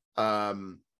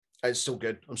 It's still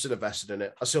good. I'm still invested in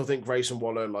it. I still think Grayson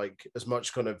Waller, like, as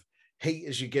much kind of heat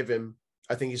as you give him,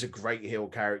 I think he's a great heel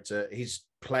character. He's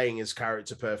playing his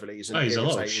character perfectly. He's a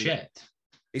little shit.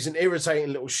 He's an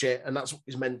irritating little shit, and that's what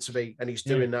he's meant to be, and he's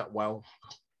doing that well.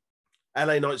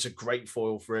 LA Knight's a great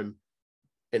foil for him.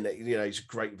 In that, he's a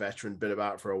great veteran, been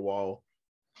about for a while.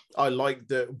 I like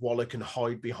that Waller can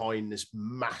hide behind this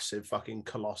massive fucking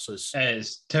colossus.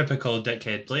 It's typical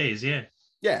dickhead plays, yeah.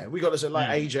 Yeah, we got this like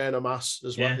Yeah. AJ and Omos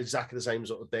as well, Yeah. exactly the same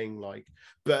sort of thing. Like,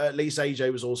 but at least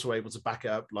AJ was also able to back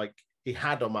it up. Like he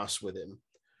had Omos with him.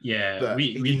 Yeah, But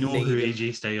we didn't know need who him.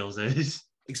 AJ Styles is.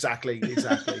 Exactly.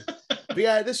 But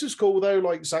yeah, this was cool though.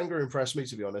 Like Sanga impressed me,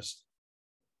 to be honest.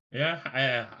 Yeah,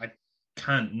 I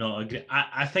can't not agree.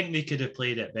 I think they could have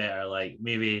played it better. Like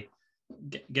maybe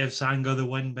give Sanga the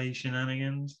win by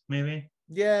shenanigans. Maybe.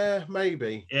 Yeah,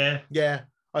 maybe. Yeah. Yeah,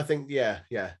 I think. Yeah,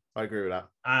 I agree with that.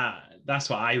 That's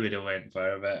what I would have went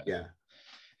for. But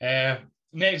Yeah.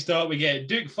 Next up, we get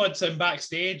Duke Fudson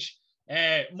backstage.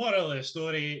 Moral of the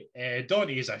story: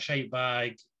 Dante's a shite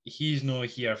bag. He's not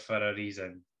here for a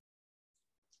reason.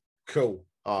 Cool.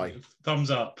 Aye.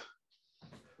 Thumbs up.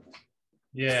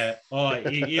 Yeah. Oh,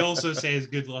 he also says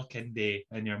good luck in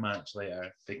your match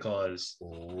later because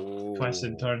twists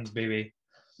and turns, baby.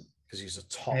 Because he's a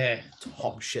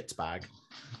top shit bag.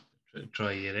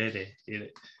 Troy, you ready?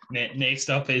 Next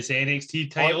up is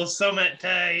NXT title summit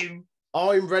time.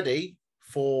 I'm ready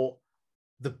for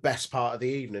the best part of the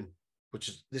evening, which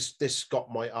is this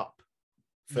got my up.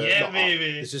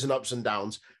 Baby. This isn't ups and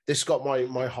downs. This got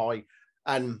my high,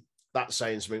 and that's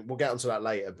saying something. We'll get onto that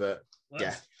later, but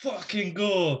Let's fucking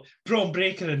go. Braun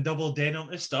Breaker and double denim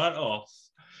to start off.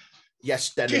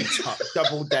 Yes, denim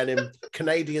double denim,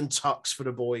 Canadian tux for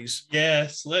the boys.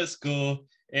 Yes, let's go.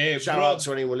 Shout out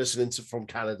to anyone listening from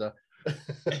Canada.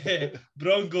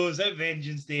 Braun goes at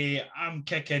Vengeance Day. I'm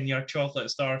kicking your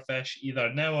chocolate starfish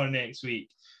either now or next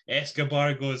week.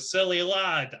 Escobar goes, silly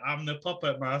lad, I'm the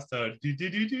puppet master.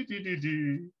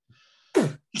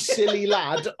 Silly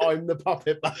lad, I'm the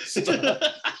puppet master.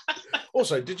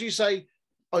 Also, did you say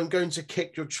I'm going to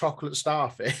kick your chocolate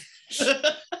starfish?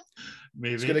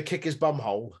 Maybe. He's going to kick his bum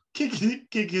hole. Kick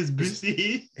his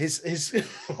pussy. His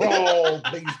oh,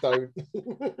 please don't.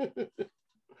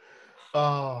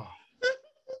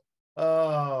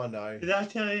 Oh no. Did I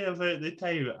tell you about the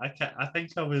time? I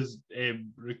think I was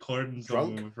recording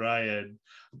something with Ryan.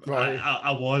 Right.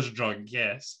 I was drunk,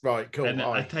 yes. Right, cool. And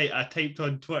I typed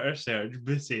on Twitter search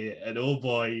Bussy, and oh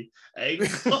boy. I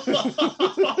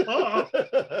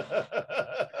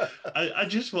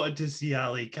just wanted to see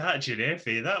Ali catching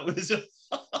Effie. That was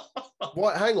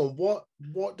what? Hang on.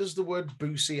 What does the word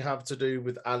Boosie have to do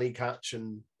with Ali Catch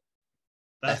and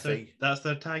Effie? That's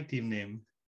their tag team name.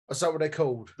 Is that what they're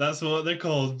called? That's what they're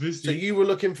called. Boosie. So you were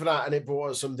looking for that, and it brought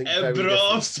us something. It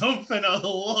brought up something a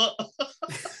lot.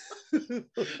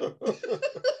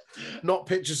 Not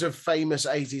pictures of famous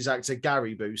 80s actor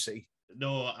Gary Busey.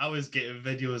 No, I was getting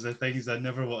videos of things I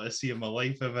never want to see in my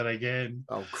life ever again.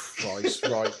 Oh Christ!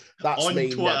 Right, that's on me.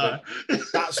 Twitter.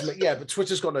 That's me. Yeah, but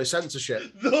Twitter's got no censorship,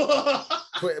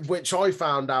 which I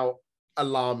found out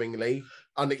alarmingly,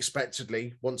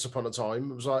 unexpectedly, once upon a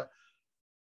time. It was like,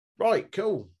 right,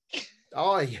 cool.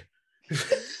 Aye.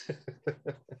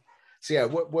 So yeah,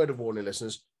 word of warning,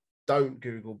 listeners: don't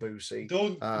Google Boosie.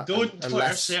 Don't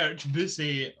Twitter search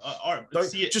Boosie.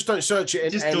 Just don't search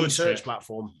it in any search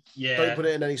platform. Yeah. Don't put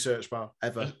it in any search bar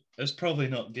ever. It's probably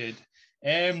not good.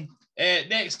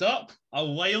 Next up, a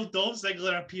wild Dolph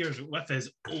Ziggler appears with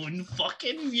his own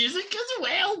fucking music as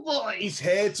well, boys. He's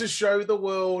here to show the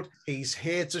world. He's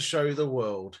here to show the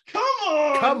world.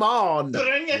 Come on.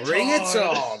 Bring it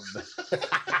on.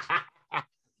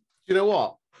 You know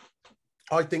what?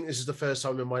 I think this is the first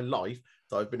time in my life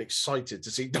that I've been excited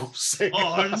to see Dolph Ziggler.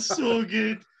 Oh, I'm so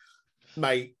good.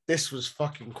 Mate, this was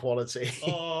fucking quality.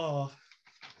 Oh.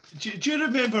 Do you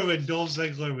remember when Dolph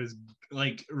Ziggler was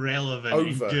like relevant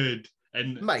and good?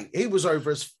 And mate, he was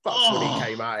over as fuck when he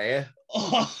came out here.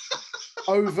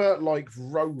 Over like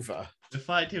Rover. The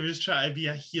fact he was trying to be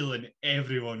a heel and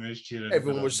everyone was cheering.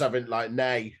 Everyone was having like,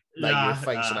 nay, your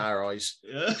face and our eyes.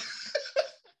 Yeah.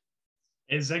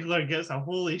 And Ziggler gets a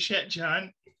holy shit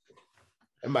chant.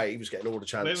 And mate, he was getting all the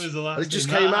chants. When was the last and he just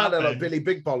came out there like Billy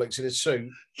Big Bollocks in his suit,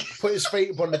 put his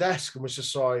feet up on the desk and was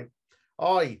just like,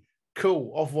 aye,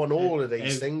 cool, I've won all of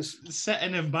these things.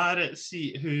 Sitting in Barrett's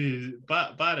seat,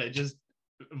 Barrett just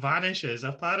vanishes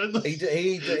apparently.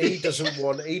 He doesn't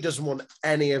want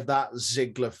any of that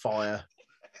Ziggler fire.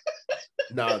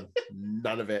 None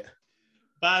of it.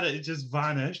 Barrett just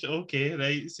vanished. Okay,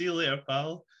 right. See you later,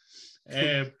 pal.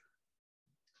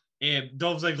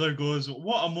 Dolph Ziggler goes,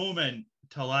 what a moment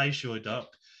till I showed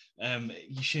up.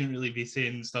 You shouldn't really be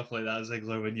saying stuff like that,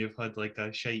 Ziggler, when you've had like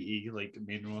a shitey like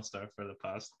main roster for the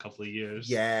past couple of years.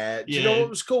 Yeah. Do you know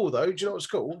what was cool though? Do you know what was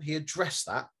cool? He addressed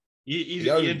that. He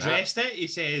addressed it. He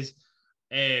says,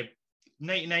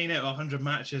 99 out of 100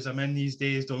 matches I'm in these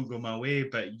days don't go my way,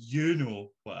 but you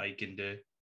know what I can do.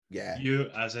 Yeah.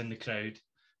 You, as in the crowd.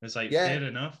 It's like, Yeah. fair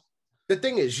enough. The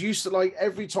thing is, used to like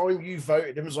every time you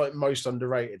voted him as like most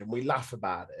underrated, and we laugh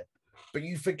about it, but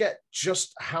you forget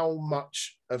just how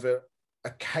much of a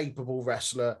capable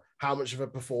wrestler, how much of a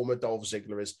performer Dolph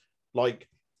Ziggler is. Like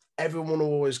everyone will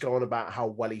always go on about how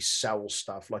well he sells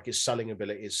stuff, like his selling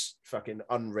ability is fucking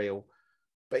unreal,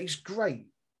 but he's great.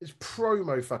 His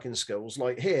promo fucking skills,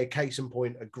 like here, case in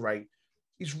point, are great.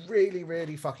 He's really,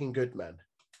 really fucking good, man.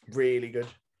 Really good.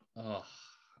 Oh,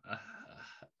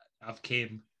 I've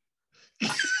came.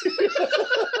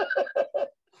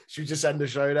 Should we just end the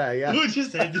show there? Yeah. We'll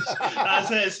just end this.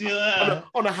 That's it. See you later.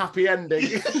 On a happy ending.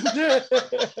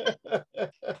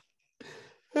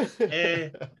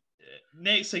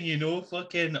 Next thing you know,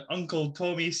 fucking Uncle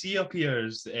Tommy C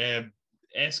appears.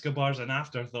 Escobar's an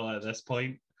afterthought at this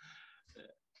point.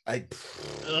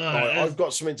 I've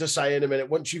got something to say in a minute.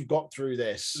 Once you've got through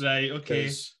this. Right, okay.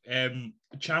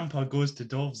 Ciampa goes to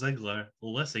Dolph Ziggler.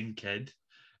 Listen, kid.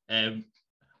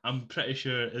 I'm pretty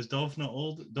sure, is Dolph not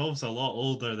old? Dolph's a lot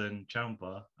older than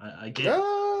Ciampa. I get.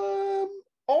 I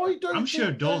don't. I'm sure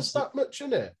think Dolph's there's that much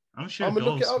in it. I'm sure. I'm gonna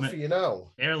look it up for you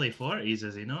now. Early 40s,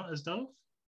 is he not? Is Dolph?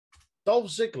 Dolph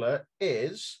Ziggler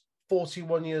is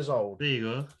 41 years old. There you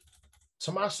go.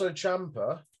 Tommaso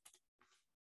Ciampa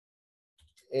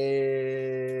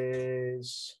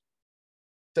is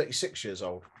 36 years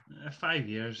old. 5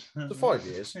 years. So 5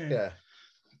 years, yeah.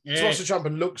 Tommaso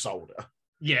Ciampa looks older.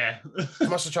 Yeah.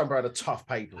 Tommaso Ciampa had a tough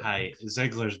paper. Hi,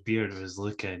 Ziggler's beard was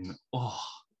looking.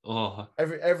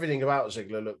 Everything about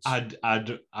Ziggler looks. I'd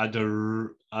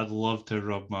love to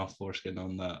rub my foreskin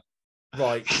on that.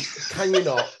 Right? Can you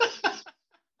not?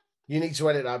 You need to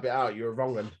edit that bit out. You're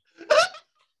wrong one.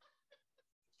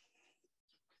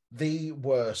 The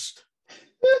worst.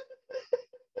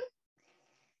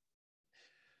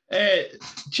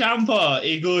 Ciampa,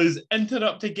 he goes,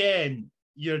 interrupt again.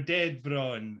 You're dead,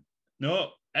 Braun.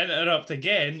 No, interrupt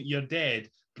again. You're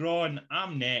dead. Braun,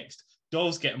 I'm next.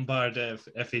 Dolph's getting barred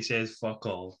if he says fuck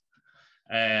all.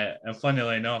 And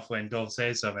funnily enough, when Dolph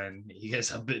says something, he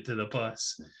gets a boot to the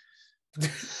puss.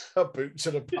 A boot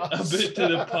to the puss. A boot to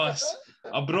the puss.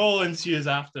 A brawl ensues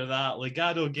after that.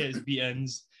 Legado gets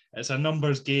beatings. It's a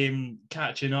numbers game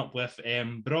catching up with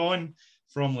Braun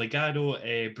from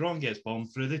Legado. Braun gets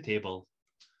bombed through the table.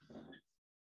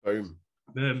 Boom.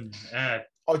 Boom. I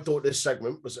thought this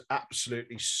segment was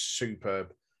absolutely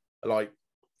superb. Like,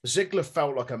 Ziggler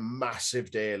felt like a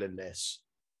massive deal in this.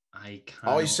 Do you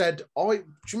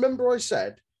remember I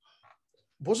said,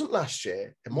 wasn't last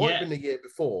year, it might have been the year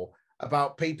before,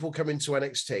 about people coming to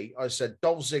NXT. I said,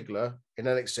 Dolph Ziggler in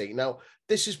NXT. Now,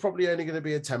 this is probably only going to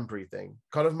be a temporary thing,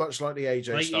 kind of much like the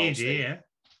AJ Styles thing. Yeah.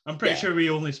 I'm pretty sure we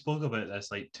only spoke about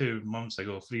this like 3 months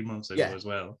ago as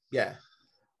well. Yeah.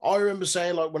 I remember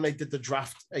saying, like, when they did the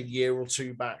draft a year or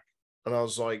two back, and I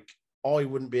was like, I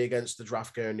wouldn't be against the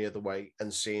draft going the other way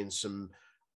and seeing some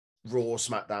Raw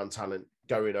SmackDown talent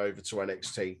going over to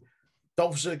NXT.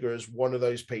 Dolph Ziggler is one of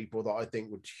those people that I think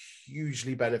would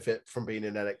hugely benefit from being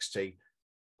in NXT.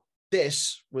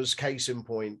 This was case in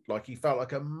point. Like, he felt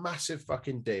like a massive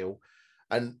fucking deal.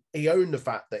 And he owned the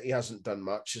fact that he hasn't done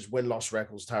much. His win-loss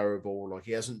record's terrible. Like,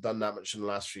 he hasn't done that much in the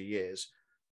last few years.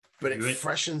 But it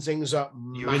freshens things up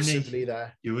massively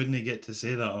there. You wouldn't get to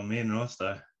say that on main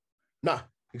roster. No,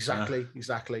 exactly.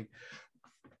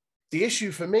 The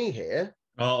issue for me here...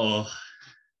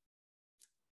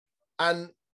 And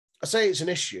I say it's an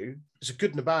issue. It's a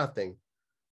good and a bad thing.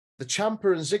 The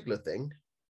Ciampa and Ziggler thing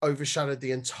overshadowed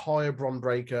the entire Bron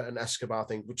Breakker and Escobar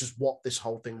thing, which is what this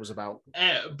whole thing was about.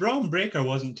 Bron Breakker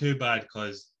wasn't too bad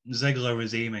because Ziggler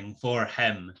was aiming for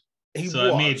him.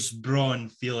 It made Braun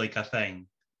feel like a thing.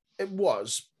 It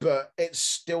was, but it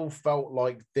still felt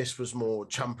like this was more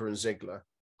Ciampa and Ziggler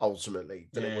ultimately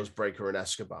than it was Breakker and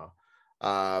Escobar.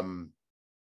 But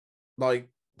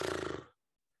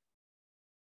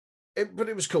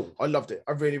it was cool. I loved it.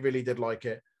 I really, really did like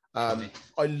it. I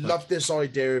love this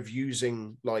idea of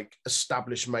using like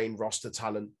established main roster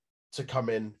talent to come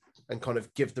in and kind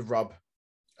of give the rub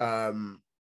to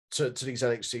these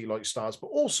NXT like stars, but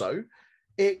also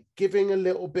it giving a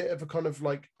little bit of a kind of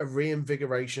like a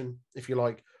reinvigoration, if you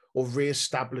like, or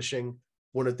reestablishing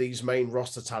one of these main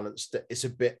roster talents that is a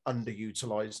bit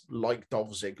underutilized, like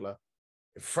Dolph Ziggler.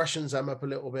 It freshens them up a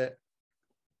little bit.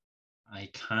 I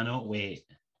cannot wait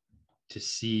to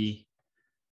see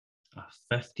a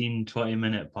 15-20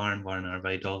 minute barn burner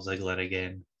by Dolph Ziggler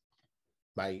again.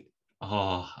 Mate.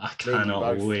 Oh, I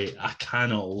cannot wait. I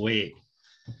cannot wait.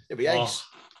 It'll be ace.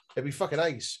 It'll be fucking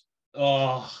ace.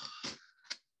 Oh.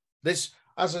 This,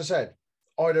 as I said,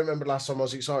 I don't remember last time I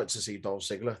was excited to see Dolph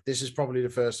Ziggler. This is probably the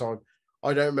first time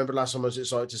I don't remember last time I was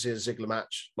excited to see a Ziggler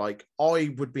match. Like,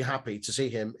 I would be happy to see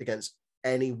him against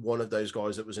any one of those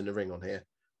guys that was in the ring on here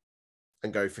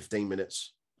and go 15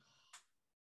 minutes.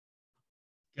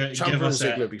 Ciampa and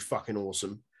Ziggler would be fucking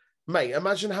awesome. Mate,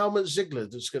 imagine how much Ziggler,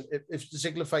 if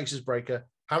Ziggler faces Breaker,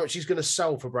 how much he's going to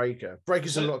sell for Breaker.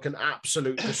 Breaker's like an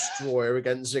absolute destroyer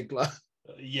against Ziggler.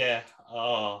 Yeah.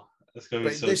 Oh, that's going to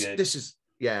be good.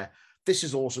 This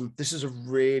is awesome. This is a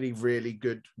really, really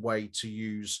good way to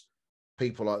use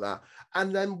people like that.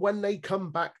 And then when they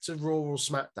come back to Raw or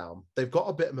SmackDown, they've got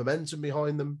a bit of momentum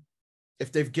behind them.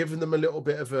 If they've given them a little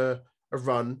bit of a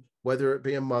run, whether it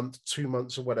be a month, 2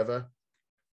 months or whatever,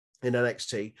 in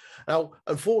NXT. Now,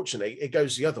 unfortunately, it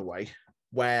goes the other way,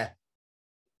 where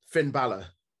Finn Balor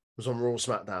was on Raw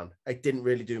SmackDown. It didn't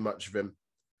really do much of him.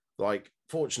 Like,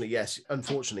 fortunately, yes,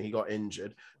 unfortunately, he got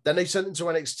injured. Then they sent him to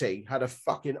NXT, had a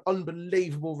fucking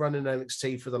unbelievable run in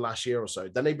NXT for the last year or so.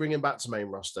 Then they bring him back to main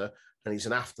roster, and he's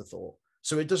an afterthought.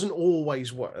 So it doesn't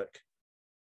always work.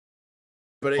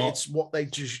 But it's what they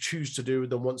just choose to do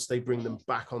with them once they bring them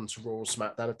back onto Raw or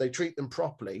SmackDown. If they treat them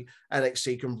properly,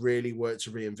 NXT can really work to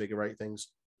reinvigorate things.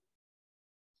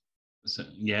 So,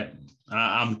 yeah,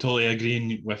 I'm totally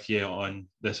agreeing with you on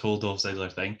this whole Dolph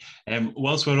Ziggler thing.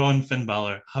 Whilst we're on Finn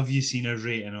Balor, have you seen his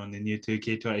rating on the new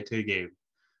 2K22 game?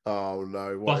 Oh,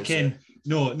 no. Fucking,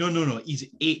 no. He's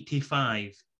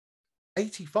 85.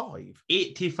 85?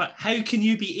 85. How can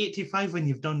you be 85 when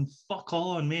you've done fuck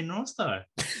all on main roster?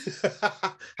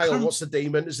 Hang on, what's the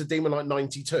demon? Is the demon like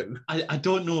 92? I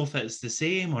don't know if it's the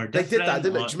same or different. They did that,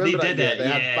 didn't they? Do you remember that? They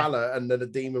had Balor and then the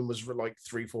demon was like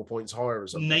 3-4 points higher or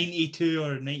something. 92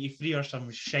 or 93 or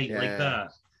some shit like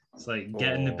that. It's like,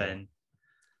 get in the bin.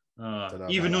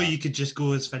 Even though you could just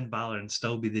go as Finn Balor and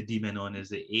still be the demon on as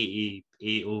the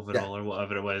 88 overall or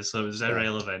whatever it was. So it was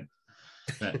irrelevant.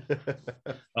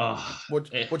 What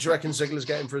do you reckon Ziggler's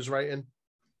getting for his rating?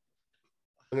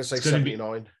 I'm going to say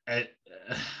 79.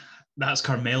 That's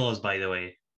Carmelo's, by the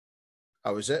way.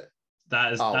 Oh, is it?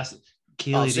 That's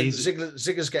Kaylee Ray's.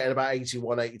 Ziggler's getting about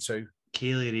 81, 82.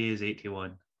 Kaylee Ray is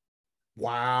 81.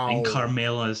 Wow. And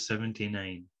Carmella is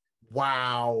 79.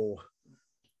 Wow.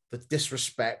 The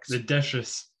disrespect.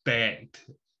 Kaylee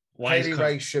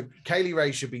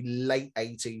Ray should be late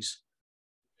 80s.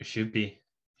 It should be.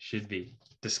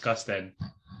 Disgusting.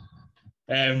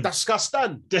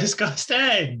 Disgusting.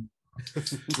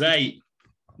 Right.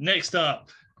 Next up,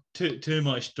 too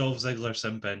much Dolph Ziggler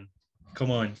simping.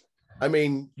 Come on. I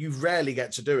mean, you rarely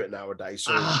get to do it nowadays,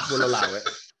 so we'll allow it.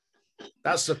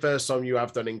 That's the first time you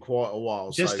have done in quite a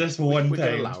while. Just so this one we time.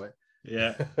 can allow it.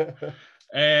 Yeah.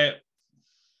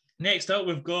 Next up,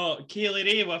 we've got Kaylee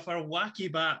Ray with her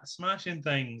wacky bat smashing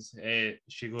things.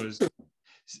 She goes,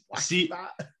 see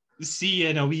you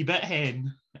in a wee bit,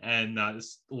 hen. And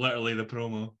that's literally the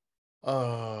promo.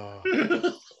 Oh,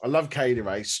 I love Kaylee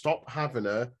Ray. Stop having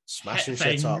her smashing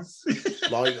shit up.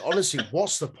 Like, honestly,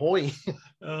 what's the point?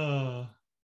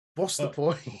 What's the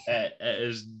point? It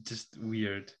is just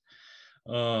weird.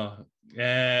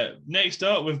 Next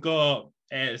up, we've got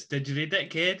it's Digital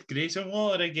Dickhead, Grayson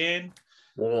Waller again.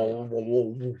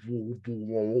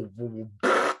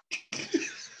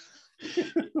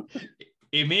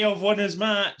 He may have won his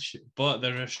match, but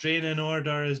the restraining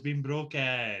order has been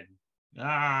broken.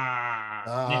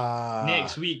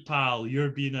 Next week, pal, you're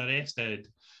being arrested.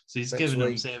 So he's giving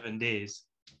him 7 days.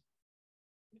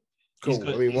 Cool.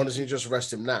 Why doesn't he just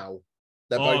arrest him now?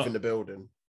 They're both in the building.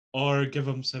 Or give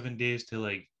him 7 days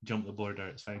to jump the border.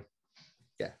 It's fine.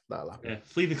 Yeah, that'll happen. Yeah,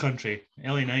 flee the country.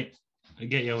 LA Knight. I'll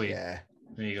get you away. Yeah.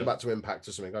 There you go. Go back to Impact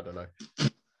or something. I don't know.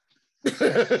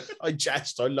 I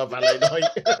jest. I love LA Knight.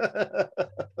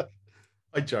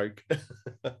 I joke.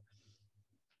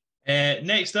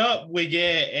 Next up, we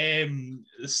get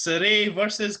Saray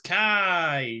versus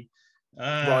Kai.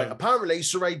 Right. Apparently,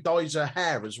 Saray dyes her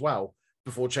hair as well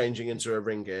before changing into her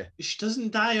ring gear. She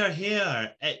doesn't dye her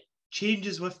hair. It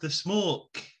changes with the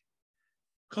smoke.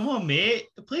 Come on, mate.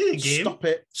 Play the game.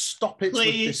 Stop it. With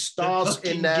the stars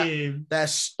in there. Game.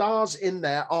 There's stars in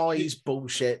their eyes.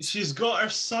 Bullshit. She's got her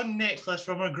sun necklace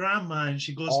from her grandma and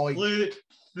she goes, flew?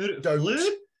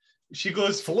 She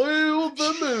goes, flew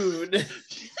the moon.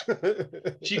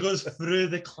 She goes through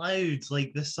the clouds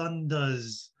like the sun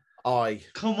does. Aye.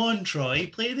 Come on, Troy.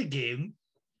 Play the game.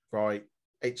 Right.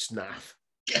 It's naff.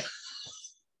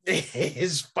 It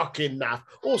is fucking naff.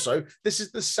 Also, this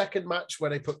is the second match where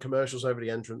they put commercials over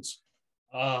the entrance.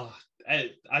 I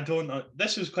don't know.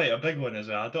 This was quite a big one as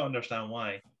well. I don't understand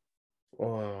why.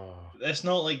 Oh. It's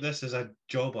not like this is a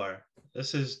jobber.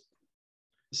 This is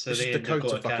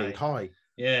Dakota fucking Kai.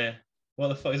 Yeah. What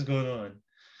the fuck is going on?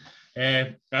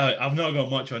 I've not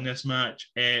got much on this match.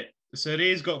 So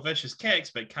Ray's got vicious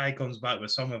kicks, but Kai comes back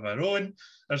with some of her own.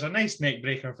 There's a nice neck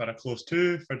breaker for a close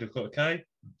 2 for Dakota Kai.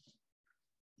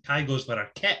 Kai goes for a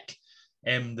kick.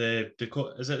 The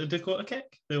Dakota, is it the Dakota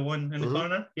kick? The one in the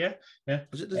corner? Yeah.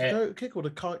 Was it the Dakota kick or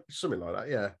the kite? Something like that,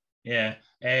 yeah. Yeah.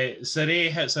 Saray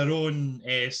hits her own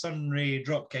Sunray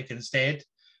drop kick instead,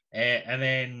 and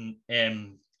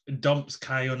then dumps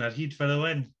Kai on her head for the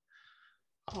win.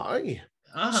 Aye.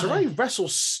 Saray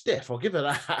wrestles stiff, I'll give her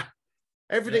that.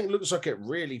 Everything looks like it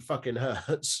really fucking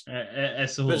hurts.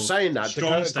 It's a but saying that,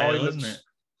 strong Dakota style, Kai looks, isn't it?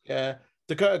 Yeah.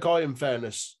 Dakota Kai, in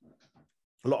fairness,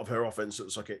 a lot of her offense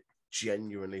looks like it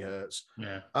genuinely hurts.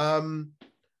 Yeah.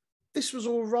 This was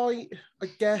all right, I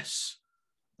guess.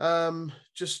 I'm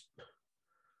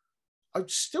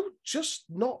still just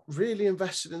not really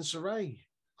invested in Saray.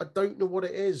 I don't know what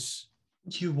it is.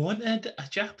 You wanted a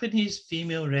Japanese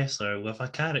female wrestler with a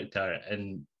character,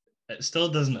 and it still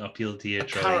doesn't appeal to you,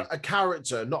 Troy. A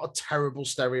character, not a terrible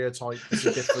stereotype. There's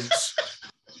a difference.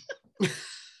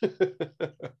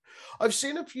 I've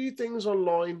seen a few things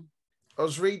online. I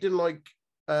was reading like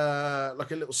a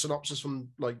little synopsis from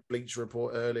like Bleacher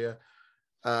Report earlier.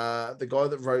 The guy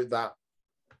that wrote that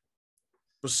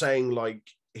was saying like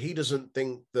he doesn't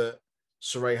think that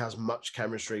Saray has much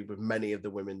chemistry with many of the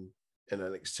women in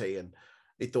NXT, and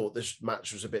he thought this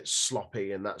match was a bit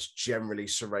sloppy, and that's generally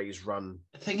Saray's run.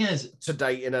 The thing is, to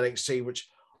date in NXT, which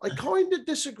I kind of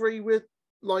disagree with.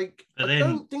 Like, I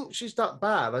don't think she's that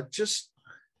bad. I just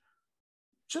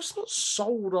not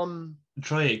sold on.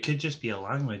 Troy, it could just be a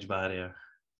language barrier.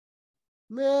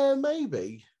 Yeah,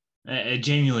 maybe. It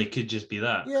genuinely could just be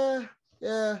that.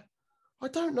 Yeah. I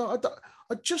don't know.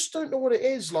 I just don't know what it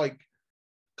is. Like,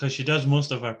 because she does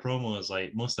most of her promos,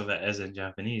 like most of it is in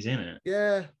Japanese, isn't it?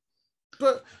 Yeah.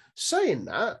 But saying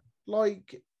that,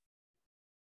 like,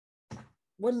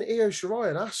 when Io Shirai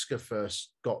and Asuka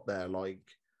first got there, like,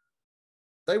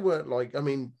 they weren't like, I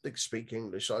mean, they speak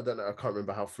English. So I don't know. I can't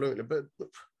remember how fluently, but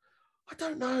I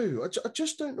don't know. I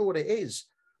just don't know what it is.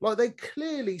 Like, they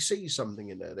clearly see something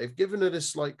in there. They've given her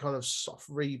this, like, kind of soft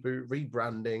reboot,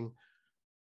 rebranding.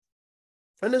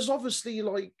 And there's obviously,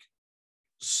 like,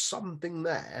 something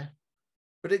there,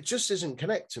 but it just isn't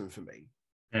connecting for me.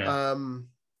 Yeah.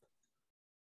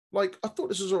 Like, I thought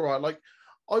this was all right. Like,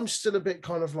 I'm still a bit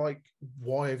kind of like,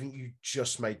 why haven't you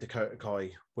just made Dakota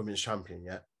Kai women's champion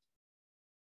yet?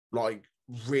 Like,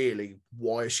 really,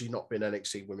 why has she not been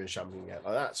NXT women's champion yet?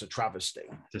 Like, that's a travesty.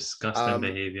 Disgusting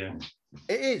behavior.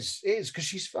 It is, because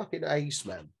she's fucking ace,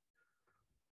 man.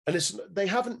 And they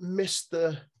haven't missed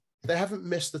the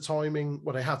timing.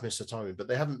 Well, they have missed the timing, but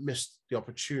they haven't missed the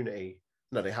opportunity.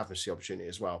 No, they have missed the opportunity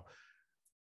as well.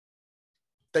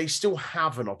 They still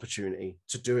have an opportunity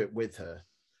to do it with her,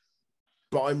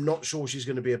 but I'm not sure she's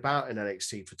going to be about in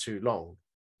NXT for too long.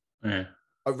 Yeah.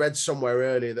 I read somewhere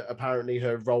earlier that apparently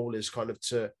her role is kind of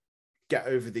to get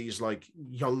over these like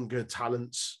younger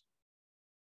talents.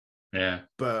 Yeah.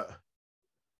 But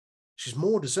she's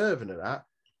more deserving of that.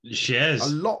 She is.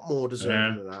 A lot more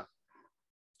deserving of that.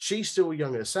 She's still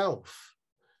young herself.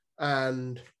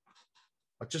 And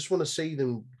I just want to see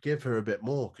them give her a bit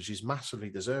more because she's massively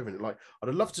deserving it. Like,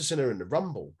 I'd love to see her in the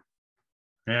Rumble.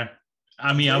 Yeah.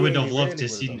 I mean, I would have loved to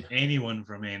see anyone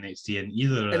from NXT in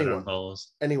either of the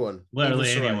Rumbles. Anyone.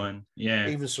 Literally anyone. Yeah.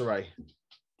 Even Saray.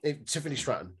 Tiffany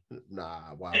Stratton.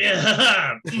 Nah, wow.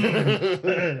 Yeah.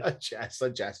 I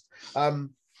jest.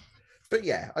 But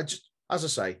yeah, as I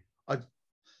say, I'm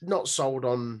not sold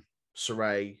on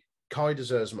Saray. Kai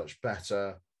deserves much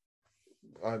better.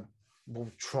 I will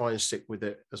try and stick with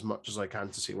it as much as I can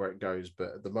to see where it goes,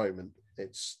 but at the moment,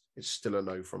 it's still a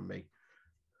no from me.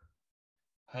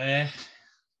 Right.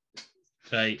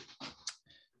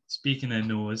 Speaking of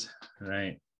no's,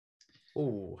 right.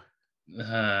 Oh.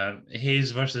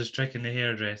 Hayes versus Trick and the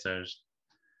Hairdressers.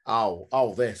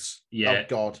 Oh, this. Yeah. Oh,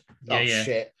 God. Yeah.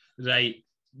 Shit. Right.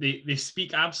 They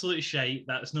speak absolute shite.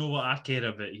 That's not what I care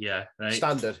about here, right?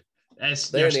 Standard. It's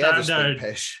they only standard. Ever speak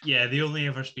pish. Yeah, they only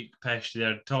ever speak pish.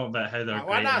 They're talking about how they're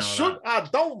when I shoot, I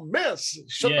don't miss.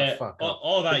 Shut the fuck up.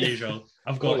 All that usual.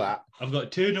 I've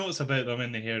got two notes about them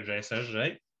in the Hairdressers,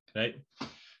 right? Right.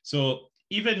 So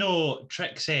even though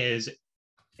Trick says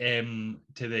to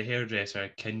the hairdresser,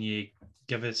 "Can you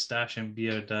give his stash and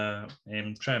beard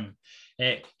trim?"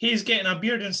 He's getting a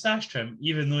beard and stash trim,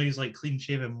 even though he's like clean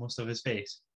shaven most of his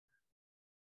face.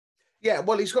 Yeah,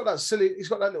 well, he's got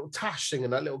that little tash thing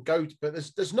and that little goat, but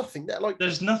there's nothing there. Like,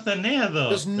 there's nothing there though.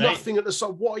 There's nothing at the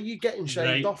side. What are you getting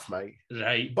shaved off, mate?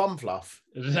 Right. Bum fluff.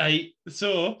 Right.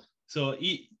 So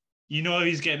you know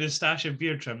he's getting his stash and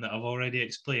beard trim that I've already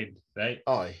explained, right?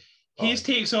 Aye. He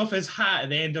takes off his hat at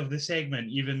the end of the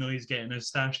segment, even though he's getting his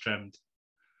stash trimmed.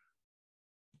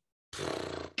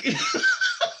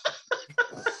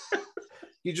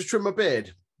 You just trim my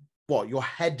beard. What? Your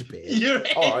head beard? Your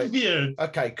All right. head beard.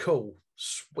 Okay, cool.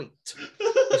 Sweet.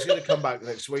 He's going to come back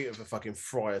next week with a fucking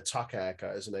Friar Tuck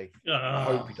haircut, isn't he? I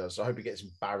hope he does. I hope he gets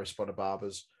embarrassed by the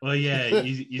barbers. Well, yeah,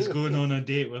 he's going on a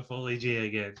date with Ollie J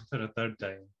again for a third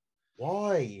time.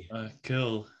 Why?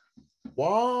 Cool.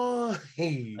 Why?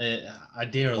 I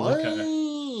dare look at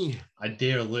it. I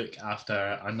dare look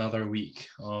after another week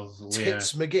of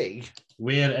Tits McGee.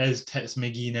 Where is Tits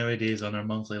McGee nowadays on our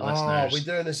monthly listeners? Oh, we're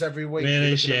doing this every week. Where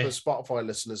is she? The Spotify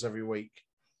listeners every week.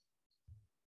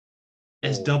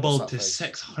 It's doubled to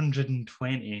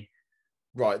 620.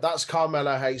 Right, that's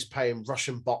Carmelo Hayes paying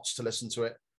Russian bots to listen to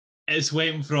it. It's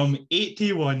went from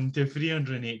 81 to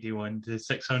 381 to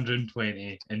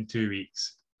 620 in 2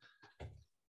 weeks.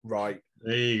 Right.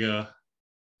 There you go.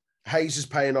 Hayes is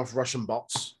paying off Russian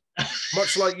bots.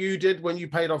 Much like you did when you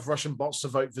paid off Russian bots to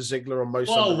vote for Ziggler on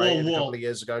Most Underrated a couple of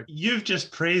years ago. You've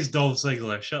just praised Dolph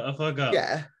Ziggler. Shut the fuck up.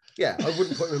 Yeah. I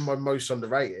wouldn't put him in my Most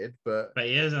Underrated, but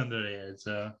he is underrated.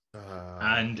 So,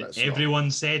 and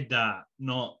everyone said that,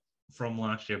 not from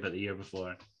last year, but the year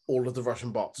before. All of the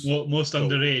Russian bots. Most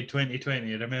underrated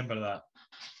 2020. Remember that.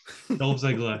 Dolph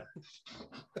Ziggler.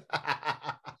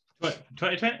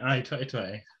 2020? Aye,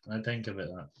 2020. I think about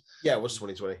that. Yeah, it was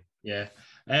 2020. Yeah.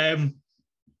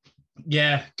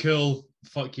 Yeah, cool.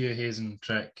 Fuck you, Hazen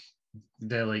Trick.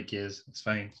 They like yous. It's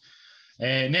fine.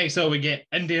 Next up, we get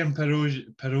Indian Perugia.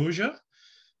 Perugia.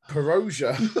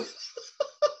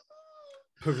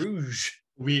 Peruge.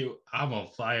 I'm on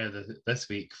fire this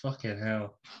week. Fucking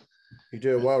hell. You're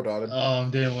doing well, darling. Oh, I'm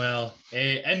doing well.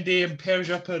 Indian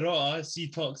Persia Perota see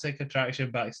Toxic Attraction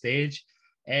backstage.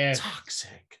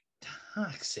 Toxic.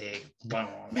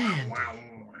 Man.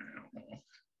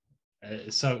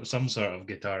 Some sort of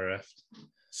guitar riff.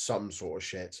 Some sort of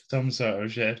shit.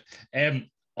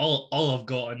 All I've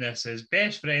got on this is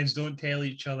best friends don't tell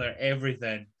each other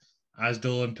everything as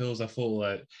Dolan pulls a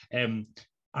photo out.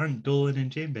 Aren't Dolan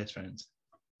and Jane best friends?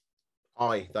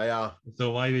 Aye, they are.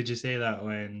 So why would you say that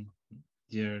when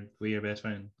we're your best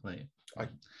friend? Like, I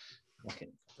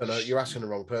don't know, you're asking the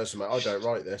wrong person, mate. I don't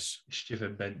write this.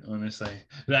 Stupid bent, honestly.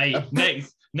 Right,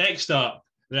 next up,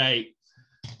 right.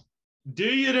 Do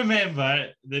you remember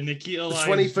the Nikita The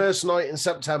Lyons... 21st night in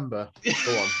September?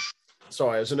 Go on.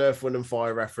 Sorry, it was an Earth, Wind and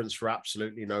Fire reference for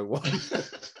absolutely no one.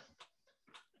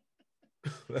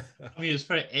 I mean, it's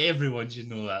for everyone should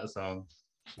know that song.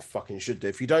 You fucking should do.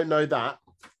 If you don't know that,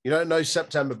 you don't know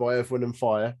September by Earth, Wind and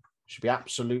Fire, you should be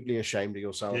absolutely ashamed of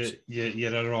yourselves.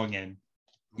 You're a wrong-in.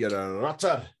 You're a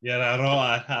rotter. You're a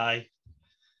rotter, hi.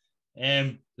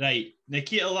 Right,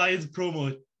 Nikita Lyons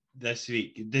promo this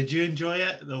week. Did you enjoy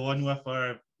it? The one with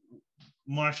our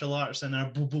martial arts and our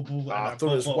boo boo boo. I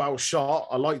thought it was well shot.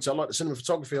 I liked it. I liked the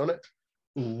cinematography on it.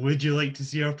 Would you like to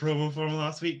see our promo from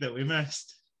last week that we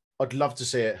missed? I'd love to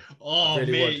see it. Oh,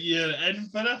 really mate, would. You're in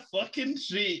for a fucking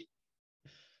treat.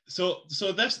 So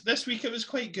this week it was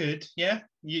quite good. Yeah,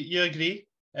 you agree?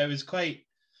 It was quite.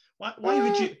 Why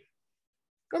would you?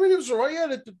 I mean, it was all right. Yeah,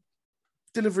 the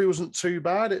delivery wasn't too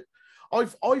bad.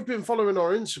 I've been following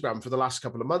her Instagram for the last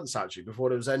couple of months actually before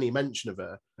there was any mention of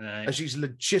her, right. And she's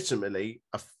legitimately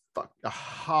a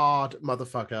hard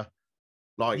motherfucker.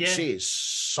 Like she is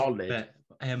solid. But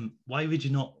why would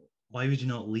you not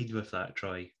lead with that,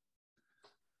 Troy?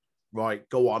 Right,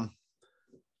 go on.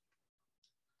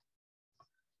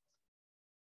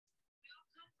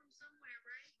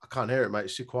 I can't hear it, mate.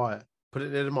 It's too quiet. Put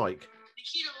it near the mic.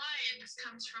 Nikita Lyons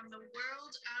comes from the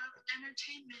world of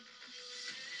entertainment.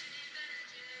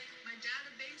 My dad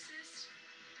a bassist,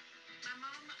 my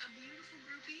mom a beautiful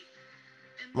groupie.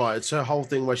 And right, it's her whole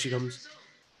thing where she comes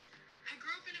I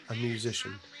grew up in a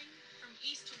musician. From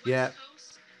east to west yeah.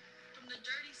 coast, from the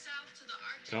dirty south to the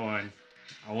Arctic. Go on.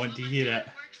 I want to hear it.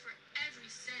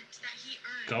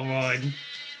 Go on.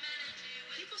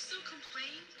 People still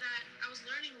complain that I was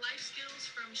learning life skills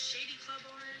from shady club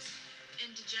owners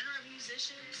and degenerate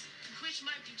musicians, which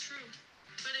might be true.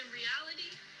 But in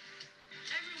reality,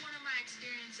 every one of my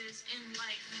experiences in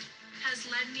life has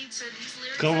led me to these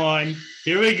lyrics. Come on.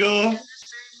 Here we go.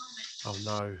 Oh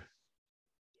no.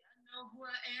 I know who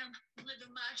I am,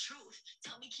 living my truth.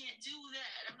 Tell me can't do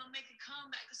that. I'm gonna make a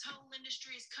comeback. This whole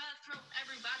industry is cutthroat.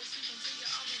 Everybody's sleeping till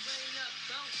you're all the way up.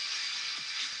 Go.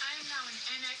 I am now an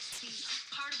NXT,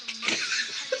 part of a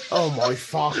most oh my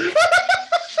fuck.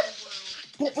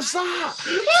 What was that?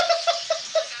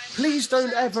 Please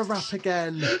don't ever rap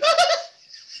again.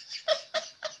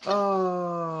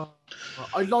 Oh,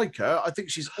 I like her. I think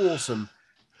she's awesome.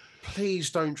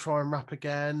 Please don't try and rap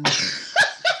again.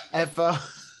 Ever.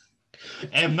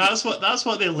 That's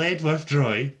what they led with,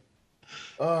 Troy.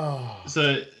 Oh,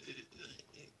 So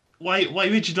why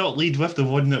would you not lead with the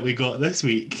one that we got this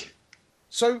week?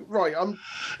 so right, I'm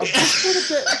just trying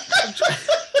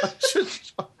to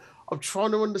get. I'm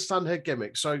trying to understand her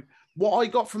gimmick. So what I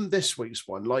got from this week's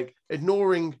one, like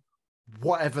ignoring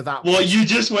whatever that What was, you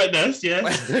just witnessed, yeah.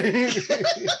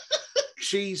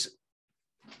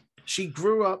 she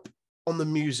grew up on the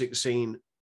music scene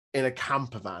in a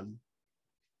camper van.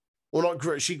 Well, not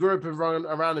grew. She grew up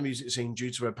around the music scene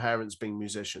due to her parents being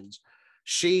musicians.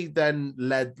 She then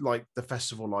led like the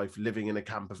festival life, living in a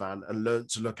camper van, and learned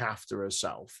to look after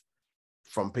herself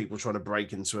from people trying to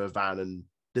break into her van and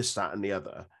this, that, and the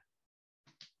other.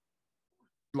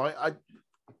 Like,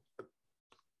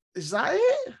 is that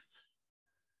it?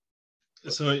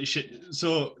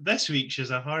 So this week she's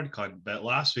a hard cunt, but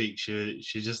last week she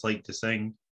just liked to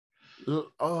sing.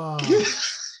 Oh,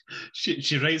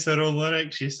 she writes her own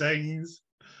lyrics, she sings.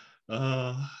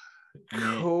 Oh,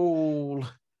 cool.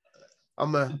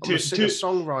 I'm a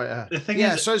singer-songwriter. The thing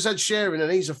yeah, is, so is Ed Sheeran,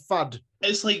 and he's a fud.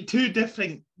 it's like two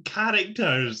different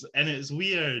characters, and it's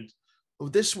weird. Well,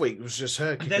 this week was just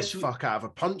her kicking the fuck out of a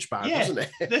punch bag, wasn't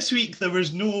it? This week there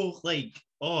was no like,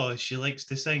 oh, she likes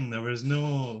to sing. There was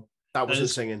no. That wasn't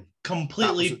singing.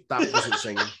 Completely. That wasn't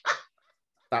singing.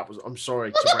 That was. I'm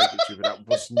sorry to break it to you, but that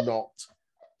was not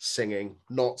singing.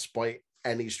 Not by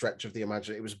any stretch of the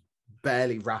imagination. It was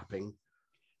barely rapping.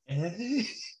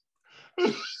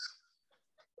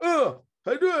 Oh,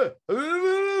 I do it.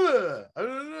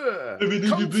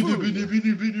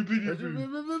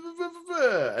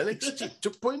 NXT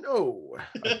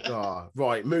 2.0. Oh,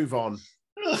 right, move on.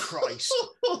 Christ.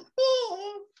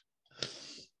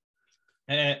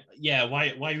 Yeah,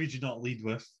 why would you not lead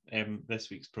with this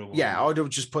week's promo? Yeah, I'd have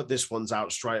just put this one's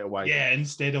out straight away. Yeah,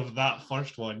 instead of that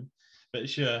first one. But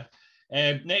sure.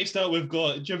 Next up, we've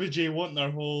got Jimmy J wanting their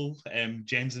whole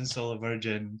Jensen's still a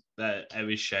virgin. That it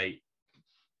was shite.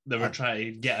 They were trying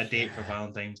to get a date for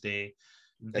Valentine's Day.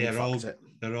 They're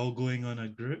all going on a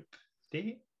group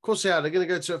date. Of course they are. They're going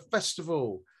to go to a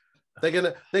festival. They're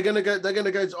gonna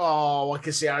go. Oh, I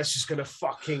can see how it's just going to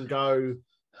fucking go.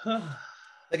 They're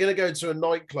going to go to a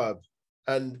nightclub,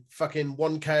 and fucking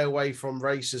 1K away from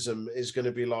racism is going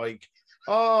to be like,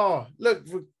 oh, look,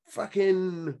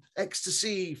 fucking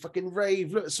ecstasy, fucking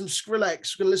rave. Look at some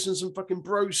Skrillex. We're going to listen to some fucking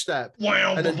bro step.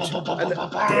 And then Jubba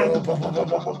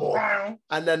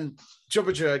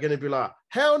are going to be like,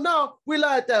 hell no, we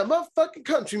like that motherfucking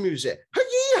country music.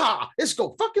 Yeehaw, let's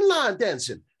go fucking line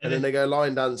dancing. And then they go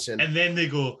line dancing. And then they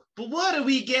go, but what do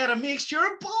we get? A mixture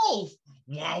of both.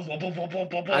 And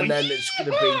then it's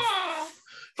going to be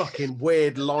fucking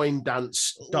weird line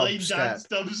dance dubstep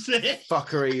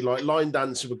fuckery, like line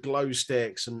dancing with glow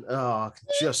sticks, and I can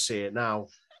just see it now.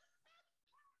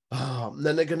 And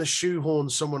then they're going to shoehorn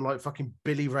someone like fucking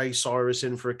Billy Ray Cyrus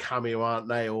in for a cameo, aren't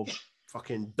they? Or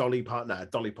fucking Dolly Parton. No,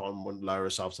 Dolly Parton wouldn't lower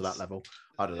herself to that level.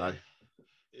 I don't know.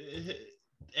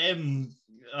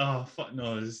 Oh fuck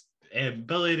knows.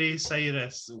 Billy Ray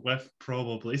Cyrus with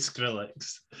probably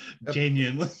Skrillex.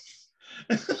 Genuinely.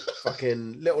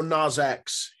 Fucking little Nas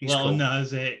X. He's little cool.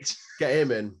 Nas X. Get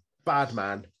him in. Bad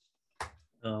man.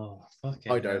 Oh, fuck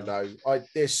it. I don't know.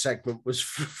 This segment was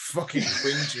fucking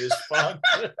cringy as fuck.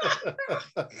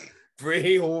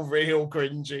 real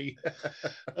cringy.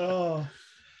 Oh.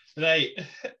 Right,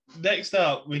 next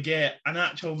up, we get an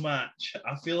actual match.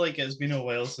 I feel like it's been a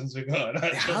while since we got an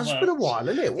actual match. It has been a while,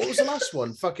 isn't it? What was the last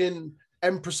one? Fucking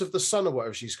Empress of the Sun or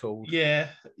whatever she's called. Yeah,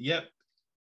 yep.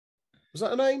 Was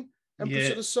that her name? Empress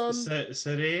of the Sun?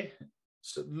 Saray.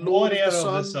 Warrior of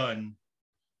the Sun.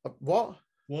 What?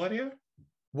 Warrior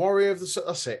of the Sun.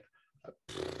 That's it.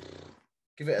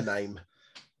 Give it a name.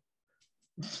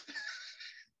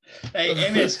 Hey,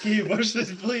 MSK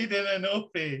versus Bleeding and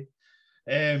Opie.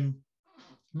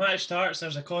 Match starts.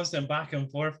 There's a constant back and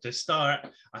forth to start.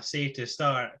 I say to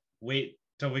start. Wait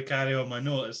till we carry on my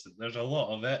notes. There's a lot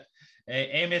of it.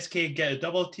 MSK get a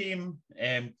double team.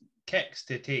 Kicks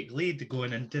to take lead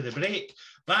going into the break.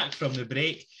 Back from the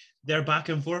break, they're back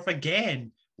and forth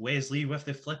again. Wesley with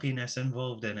the flippiness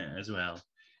involved in it as well.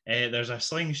 There's a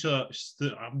slingshot.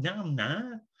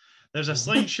 There's a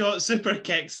slingshot super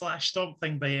kick / stomp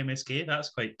thing by MSK.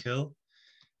 That's quite cool.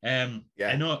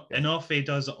 Inoue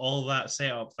does all that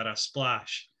setup for a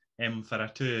splash. For a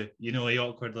 2, he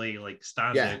awkwardly like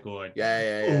stands there going,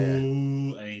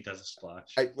 and he does a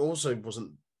splash. It also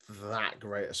wasn't that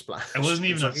great a splash. It wasn't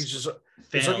even. It's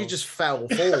like he just fell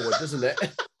forward, doesn't it?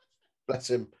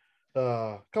 Bless him.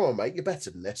 Come on, mate, you're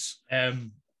better than this.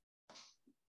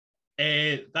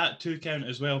 That 2 count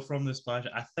as well from the splash.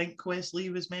 I think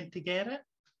Wesley was meant to get it.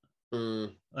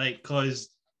 Like, cause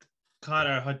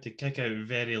Carter had to kick out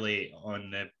very late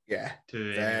on the Yeah, 2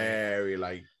 anyway. very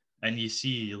late. And you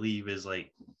see Lee was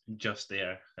like just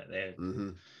there at the end.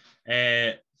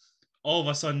 Mm-hmm. All of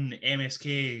a sudden,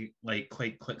 MSK, like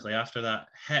quite quickly after that,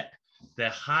 hit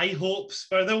the high hopes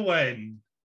for the win.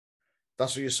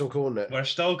 That's what you're still calling it. We're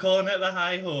still calling it the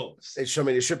high hopes. It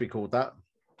should be called that.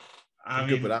 I I'm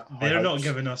mean, good with that. they're High not hopes.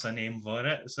 giving us a name for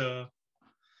it, so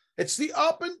It's the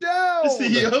up and down. it's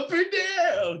the up and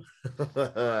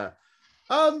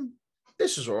down.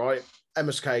 This is all right.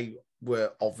 MSK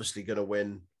were obviously going to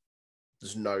win.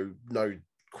 There's no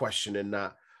question in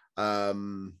that.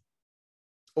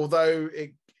 Although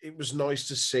it was nice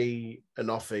to see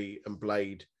Enofi and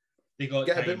Blade They got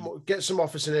get time. a bit more, get some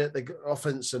offense in it. They got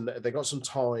offense and they got some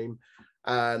time,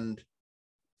 and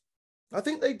I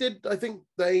think they did. I think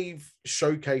they've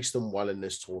showcased them well in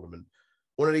this tournament.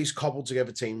 One of these cobbled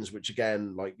together teams, which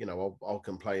again, like, you know, I'll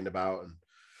complain about and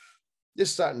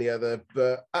this, that, and the other,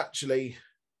 but actually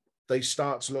they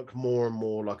start to look more and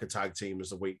more like a tag team as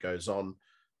the week goes on.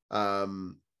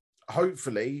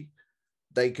 Hopefully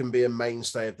they can be a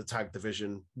mainstay of the tag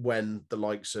division when the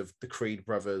likes of the Creed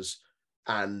brothers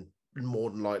and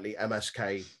more than likely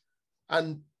MSK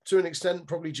and to an extent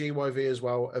probably GYV as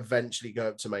well eventually go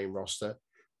up to main roster.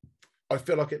 I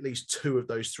feel like at least 2 of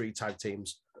those 3 tag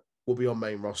teams will be on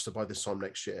main roster by this time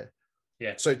next year.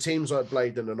 Yeah. So teams like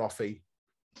Blade and Enofi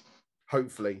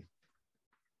hopefully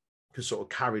could sort of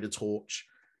carry the torch.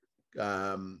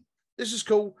 This is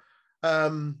cool.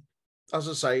 As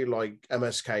I say, like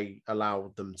MSK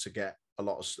allowed them to get a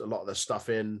lot of their stuff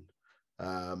in.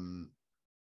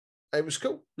 It was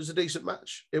cool. It was a decent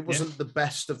match. It wasn't the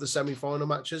best of the semi-final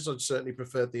matches. I'd certainly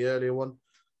preferred the earlier one.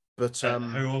 But How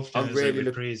often I'm is really it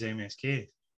we praise MSK?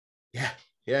 Yeah,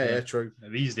 true.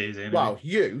 These days, anyway. Well,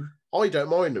 I don't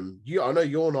mind them. I know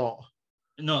you're not.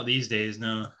 Not these days,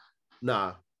 no.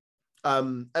 Nah.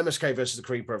 MSK versus the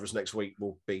Creed brothers next week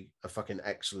will be a fucking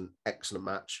excellent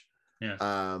match.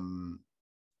 Yeah.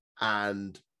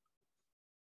 And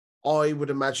I would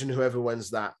imagine whoever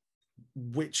wins that,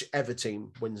 whichever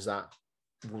team wins that,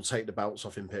 will take the belts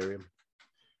off Imperium.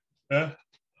 Yeah,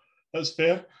 that's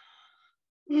fair.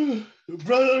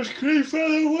 Brothers Creed for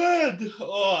the win!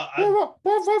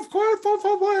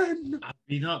 I've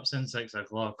been up since 6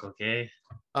 o'clock, okay?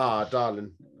 Ah,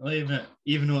 darling.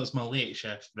 Even though it's my late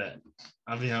shift, but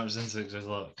I've been up since 6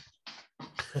 o'clock.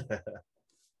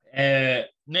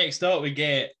 Next up, we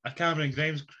get a Cameron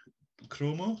Grimes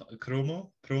promo.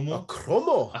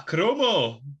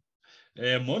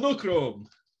 A Monochrome.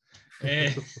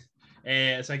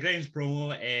 It's a Grimes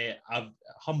promo. A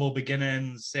humble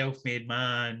beginnings, self-made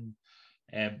man.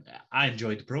 I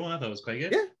enjoyed the promo. I thought it was quite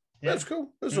good. Yeah, that was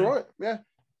cool. It was all right. Yeah.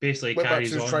 Basically, went back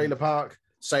carries to his on. trailer park,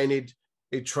 saying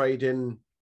he'd trade in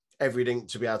everything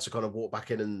to be able to kind of walk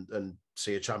back in and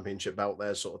see a championship belt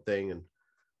there, sort of thing. And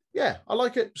yeah, I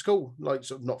like it. It's cool. Like,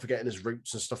 sort of not forgetting his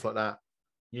roots and stuff like that.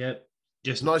 Yeah,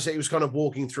 It's nice that he was kind of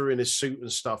walking through in his suit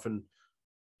and stuff and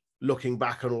looking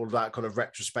back on all of that kind of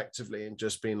retrospectively and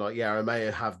just being like, yeah, I may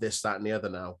have this, that, and the other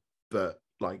now, but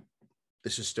like,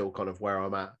 this is still kind of where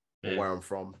I'm at or where I'm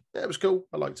from. Yeah, it was cool.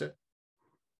 I liked it.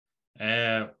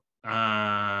 And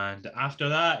after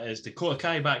that is Dakota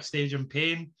Kai backstage in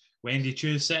pain. Wendy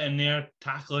Chu sitting there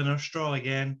tackling her straw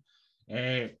again.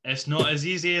 It's not as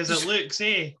easy as it looks,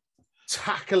 eh?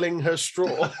 Tackling her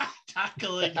straw.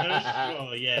 Tackling her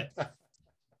straw, yeah.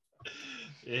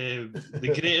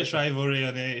 The greatest rivalry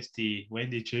on NXT,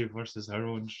 Wendy Chu versus her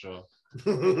own straw.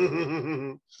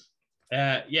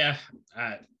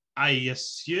 I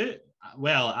assume.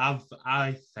 Well,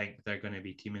 I think they're going to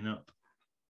be teaming up.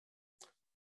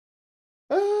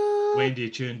 Wendy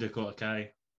Chu and Dakota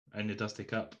Kai in the Dusty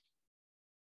Cup.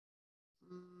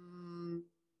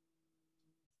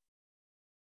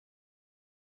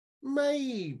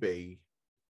 Maybe.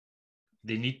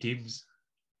 They need teams.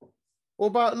 What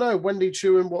about Wendy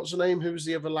Chu and what's her name? Who was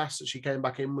the other lass that she came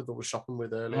back in with or was shopping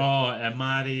with earlier? Oh,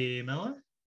 Mary Miller?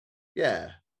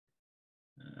 Yeah.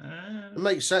 It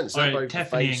makes sense. They're both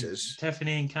faces.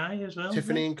 Tiffany and Kai as well.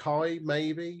 Tiffany and Kai,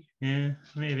 maybe. Yeah,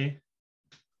 maybe.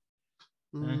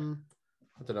 I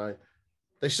don't know.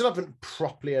 They still haven't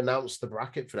properly announced the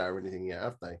bracket for that or anything yet,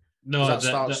 have they? No, that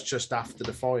starts just after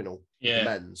the final. Yeah. The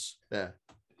men's. Yeah.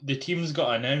 The teams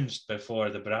got announced before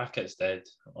the brackets did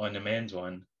on the men's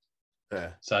one.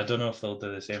 Yeah. So I don't know if they'll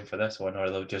do the same for this one or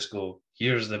they'll just go,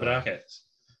 here's the brackets.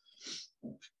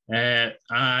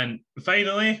 And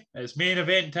finally, it's main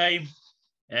event time.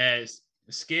 It's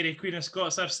Scary Queen of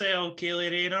Scots herself,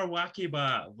 Kaylee Rayner, Wacky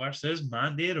Bat versus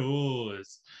Mandy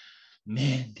Rose.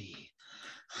 Mandy.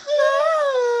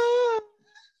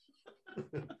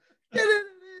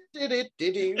 Gone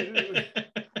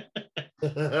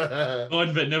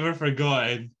but never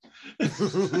forgotten.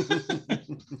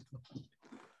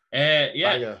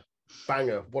 Yeah.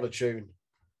 Banger. What a tune.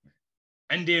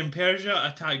 India and Persia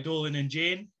attack Dolan and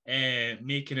Jane,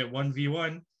 making it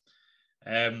 1v1.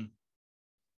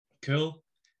 Cool.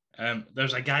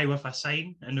 There's a guy with a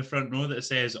sign in the front row that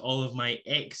says all of my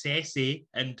XSA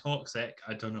and toxic.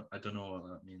 I don't know what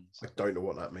that means. I don't know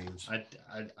what that means. I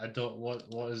don't what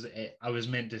is it? I was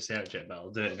meant to search it, but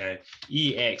I'll do it now.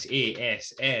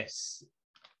 EXASSAY.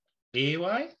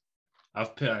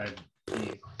 I've put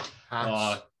in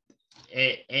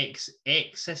XSA.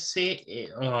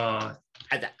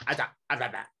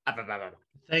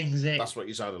 Things. That's what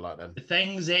you sounded like then.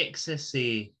 Things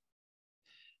ecstasy.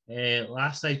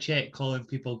 Last I checked, calling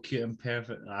people cute and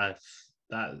perfect.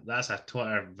 That's a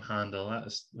Twitter handle.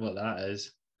 That's what that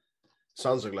is.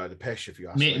 Sounds like a load of pish if you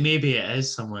ask me. Maybe it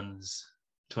is someone's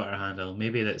Twitter handle.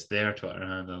 Maybe that's their Twitter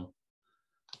handle.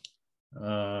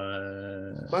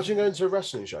 Imagine going to a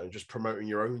wrestling show and just promoting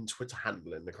your own Twitter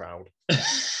handle in the crowd.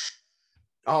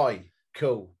 Aye,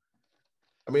 cool.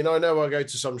 I mean, I know I go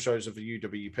to some shows with a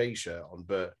UWP shirt on,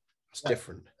 but it's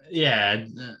different. Yeah.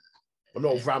 I'm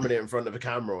not ramming it in front of a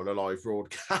camera on a live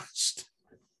broadcast.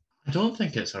 I don't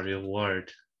think it's a real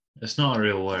word. It's not a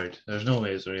real word. There's no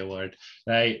way it's a real word.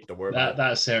 Right. Don't worry about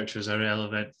that search was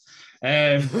irrelevant.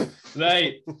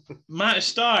 Right. Match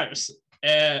starts.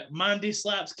 Mandy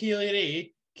slaps Kaylee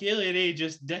Ray. Kaylee Ray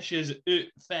just dishes out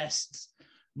fists.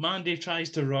 Mandy tries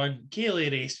to run.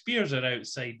 Kaylee Ray spears her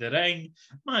outside the ring.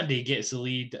 Mandy gets the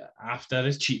lead after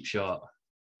a cheap shot.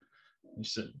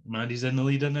 Mandy's in the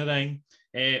lead in the ring.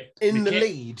 In the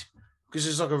lead, because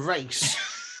it's like a race.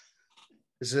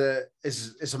 It's a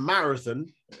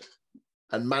marathon,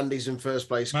 and Mandy's in first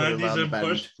place. Mandy's in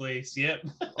first place. Yep.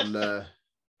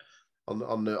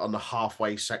 on the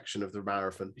halfway section of the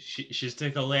marathon. She's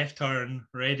took a left turn,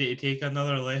 ready to take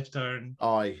another left turn.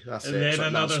 Aye, that's and it. Then it's like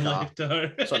another NASCAR. left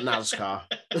turn. It's like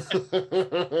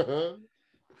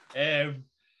NASCAR.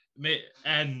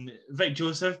 And Vic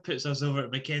Joseph puts us over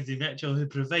at Mackenzie Mitchell, who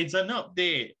provides an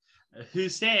update, who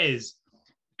says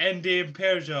India and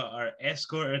Persia are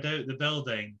escorted out the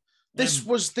building. This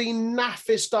was the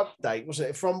naffest update, wasn't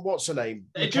it? From what's her name?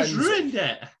 It just ruined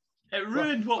it. It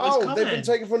ruined what was coming. They've been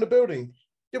taken from the building.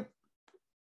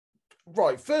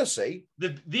 Right, firstly...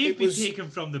 They've been taken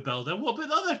from the building. What about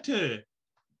the other two?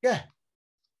 Yeah.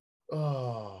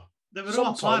 Oh... They were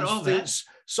all part of it.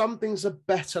 Some things are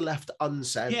better left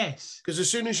unsaid. Yes. Because as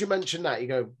soon as you mention that, you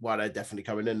go, well, they're definitely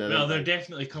coming in. Well, they're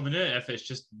definitely coming out if it's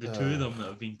just the two of them that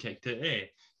have been kicked out.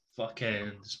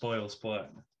 Fucking spoil sport.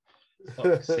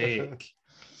 Fuck's sake.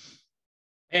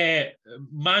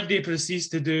 Mandy proceeds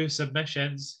to do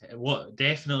submissions.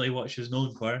 Definitely what she's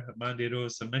known for. Mandy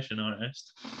Rose, submission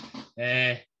artist.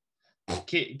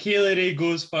 Kaylee Ray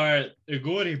goes for a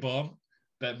gory bomb,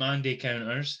 but Mandy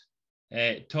counters.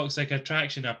 Toxic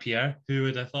attraction appear. Who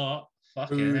would have thought?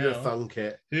 Fucking hell.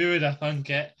 Who would have thunk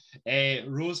it?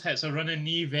 Rose hits a running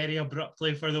knee very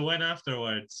abruptly for the win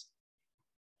afterwards.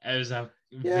 It was a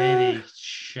very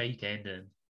shite ending.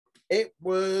 It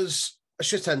was a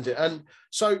shit ending. And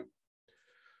so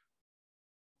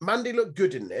Mandy looked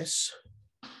good in this.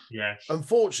 Yes.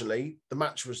 Unfortunately, the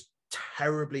match was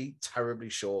terribly, terribly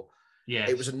short. Yeah.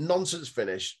 It was a nonsense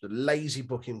finish, the lazy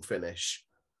booking finish.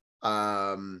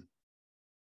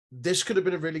 This could have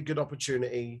been a really good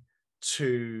opportunity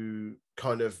to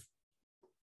kind of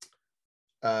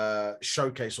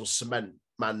showcase or cement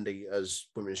Mandy as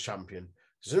women's champion.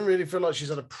 It doesn't really feel like she's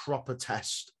had a proper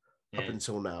test up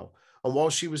until now. And while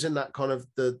she was in that kind of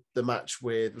the match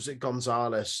with, was it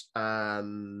Gonzalez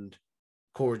and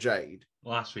Cora Jade?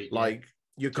 Last week. Like,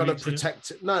 you're kind of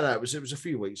protected. No, it was a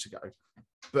few weeks ago.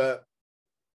 But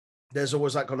there's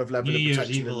always that kind of level of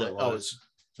protection in that.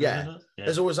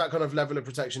 There's always that kind of level of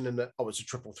protection in that, it's a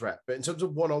triple threat. But in terms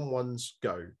of one-on-ones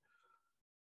go,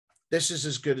 this is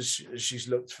as good as she's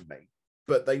looked for me.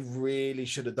 But they really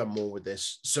should have done more with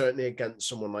this, certainly against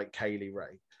someone like Kaylee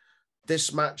Ray.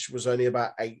 This match was only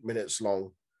about 8 minutes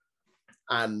long,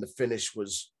 and the finish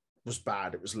was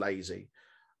bad. It was lazy.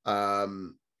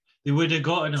 They would have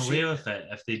gotten away with it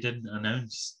if they didn't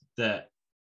announce that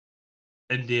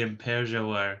India and Persia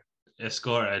were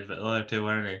escorted, but the other two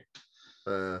weren't.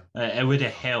 It would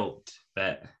have helped,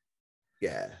 but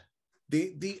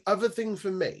the other thing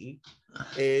for me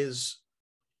is,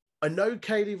 I know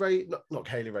Kaylee Ray, not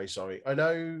Kaylee Ray, sorry. I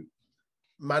know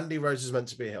Mandy Rose is meant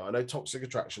to be a heel. I know Toxic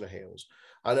Attraction are heels,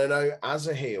 and I know as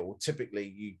a heel, typically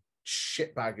you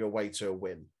shitbag your way to a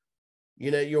win.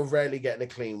 You know, you're rarely getting a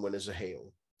clean win as a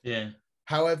heel. Yeah.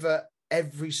 However,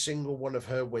 every single one of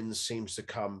her wins seems to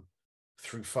come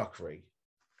through fuckery.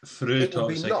 Through It would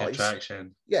be toxic nice.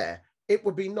 attraction. Yeah, it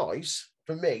would be nice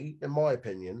for me, in my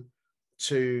opinion,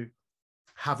 to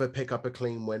have her pick up a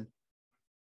clean win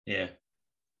Yeah.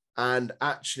 and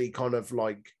actually kind of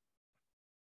like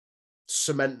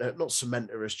not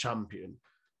cement her as champion,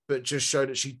 but just show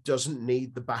that she doesn't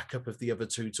need the backup of the other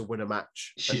two to win a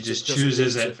match. She And just doesn't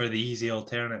chooses need it for the easy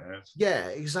alternative. Yeah,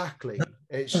 exactly.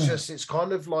 It's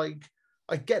kind of like,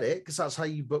 I get it, because that's how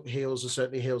you book heels, and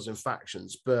certainly heels in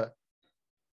factions, but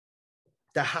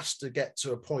there has to get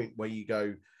to a point where you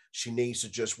go, she needs to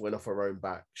just win off her own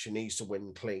back. She needs to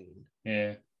win clean.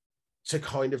 Yeah. To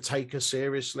kind of take her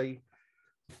seriously.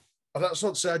 And that's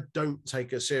not to say I don't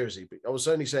take her seriously, but I was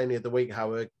only saying the other week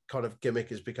how her kind of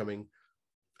gimmick is becoming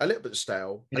a little bit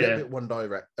stale, a little bit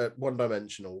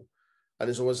one-dimensional. And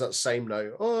there's always that same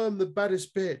note, oh, I'm the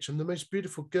baddest bitch, I'm the most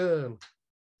beautiful girl.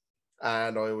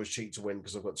 And I always cheat to win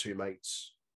because I've got two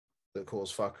mates that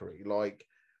cause fuckery. Like,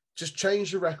 just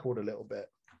change the record a little bit.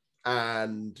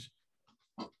 And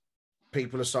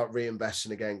people will start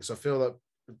reinvesting again, because I feel that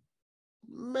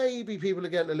maybe people are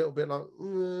getting a little bit like,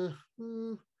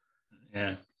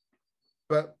 Yeah.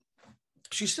 But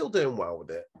she's still doing well with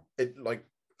it. It, like,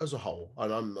 as a whole,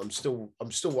 and I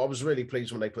was really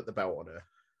pleased when they put the belt on her.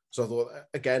 So I thought,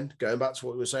 again, going back to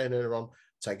what we were saying earlier on,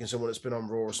 taking someone that's been on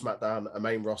Raw or SmackDown, a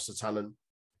main roster talent,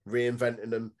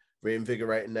 reinventing them,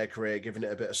 reinvigorating their career, giving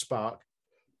it a bit of spark.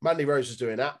 Mandy Rose is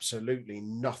doing absolutely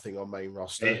nothing on main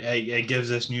roster. It gives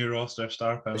this new roster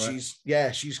star power.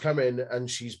 But she's come in and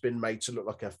she's been made to look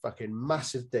like a fucking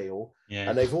massive deal. Yeah.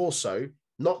 And they've also,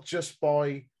 not just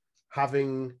by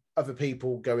having other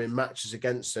people go in matches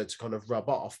against her to kind of rub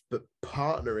off, but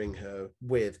partnering her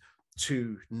with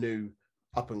two new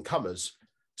up-and-comers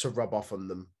to rub off on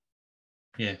them.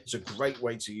 Yeah. It's a great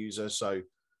way to use her. So,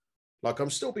 like, I'm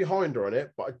still behind her on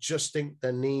it, but I just think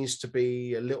there needs to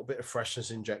be a little bit of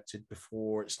freshness injected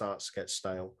before it starts to get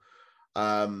stale.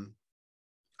 At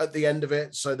the end of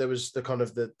it, so there was the kind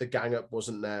of the gang up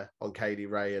wasn't there on Kaylee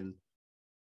Ray, and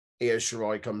Io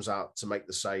Shirai comes out to make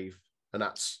the save, and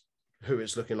that's who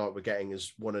it's looking like we're getting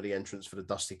as one of the entrants for the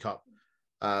Dusty Cup.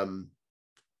 I'd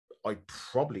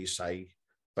probably say,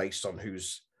 based on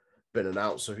who's been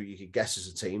announced or who you could guess as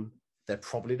a team, they're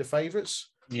probably the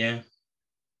favourites. Yeah.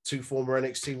 Two former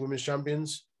NXT Women's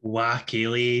Champions.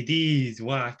 Wacky ladies.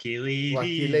 Wacky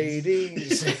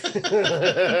ladies.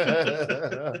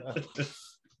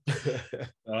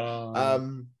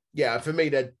 Yeah, for me,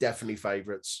 they're definitely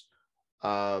favourites.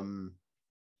 I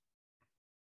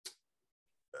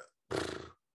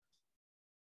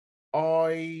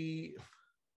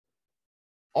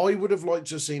would have liked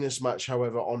to have seen this match,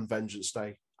 however, on Vengeance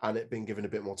Day, and it been given a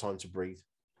bit more time to breathe.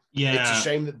 Yeah. It's a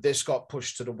shame that this got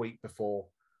pushed to the week before.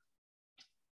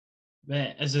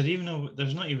 But is there even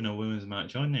there's not even a women's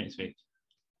match on next week?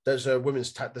 There's a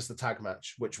women's there's the tag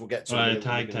match, which we'll get to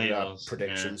tag titles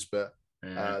predictions, but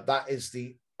that is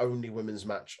the only women's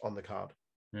match on the card.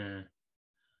 Yeah.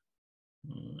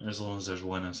 As long as there's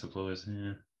one, I suppose.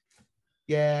 Yeah.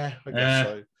 Yeah, I guess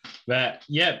so. But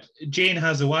yep, Jane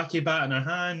has a wacky bat in her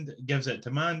hand, gives it to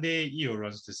Mandy. Io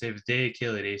runs to save the day.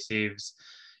 Kaylee Ray saves.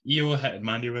 Io hit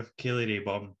Mandy with Kaylee Ray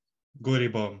bomb. Gory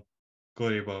bomb.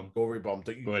 Gory bomb. Gory bomb.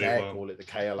 Don't you dare call it the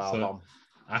KLR bomb.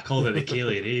 I called it the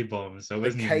Kaylee Ray bomb, so it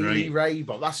wasn't even right. Kaylee Ray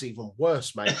bomb. That's even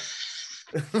worse, mate.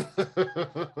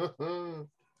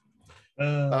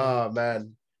 Oh,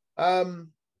 man.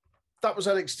 That was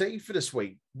NXT for this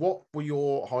week. What were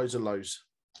your highs and lows?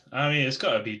 I mean, it's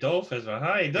got to be Dolph as a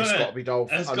high, doesn't it? It's got to be Dolph.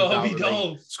 It's got to be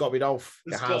Dolph. It's got to be Dolph.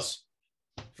 It has.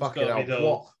 Fucking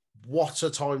hell. What a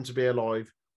time to be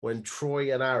alive when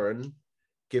Troy and Aaron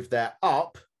give their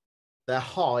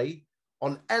high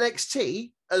on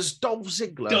NXT as Dolph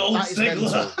Ziggler. That is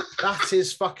mental. That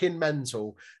is fucking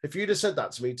mental. If you'd have said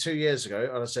that to me 2 years ago,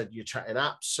 and I said, you're chatting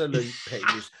absolute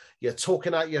piss, you're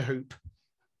talking out your hoop.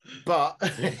 But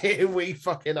here we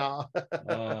fucking are.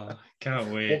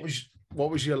 Can't wait. What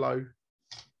was your low?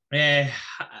 My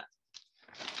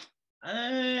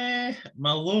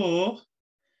low,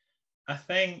 I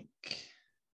think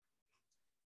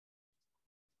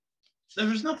there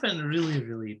was nothing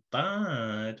really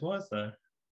bad, was there?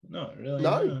 Not really.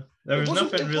 No. There was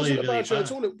nothing really bad.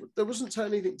 There wasn't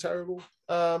anything terrible.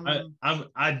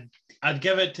 I'd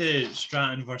give it to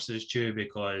Stratton versus Chu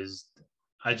because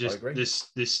I agree. The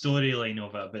storyline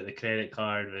of it about the credit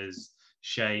card was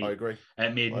shite. I agree.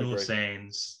 It made no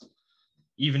sense.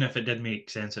 Even if it did make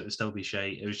sense, it would still be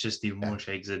shite. It was just even more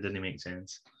shite because it didn't make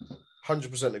sense.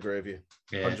 100% agree with you.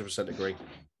 100% agree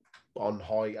on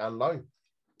high and low.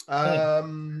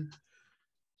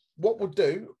 What we'll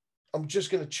do, I'm just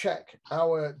going to check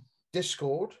our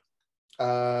Discord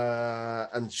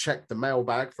And check the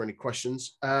mailbag for any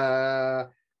questions.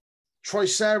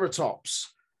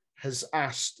 Triceratops has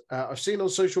asked, I've seen on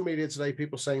social media today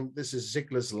people saying this is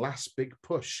Ziggler's last big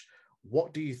push.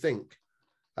 What do you think?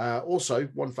 Also,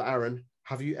 one for Aaron.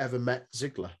 Have you ever met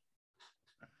Ziggler?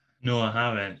 No, I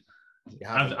haven't. You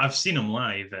haven't? I've seen him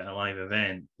live at a live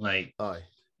event. Like, Aye.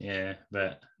 yeah,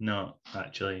 but not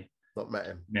actually Not met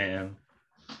him. met him.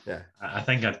 Yeah. I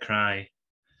think I'd cry.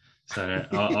 So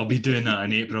I'll be doing that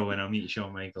in April when I meet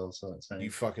Shawn Michaels. So it's fine. You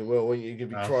fucking will, won't you? You're going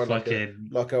to be I'll crying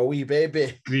like a wee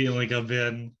baby. Greeting like a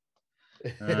bairn.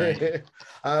 Aye.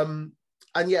 And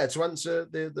yeah, to answer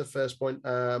the first point,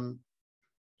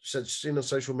 said seen on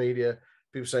social media,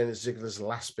 people saying it's Ziggler's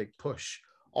last big push.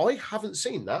 I haven't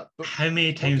seen that. But How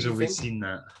many times have we think? seen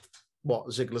that? What,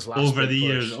 Ziggler's last Over big the push?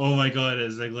 years. Oh my God,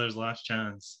 it's Ziggler's last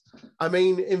chance. I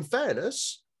mean, in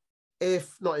fairness,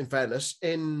 if not in fairness,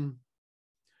 in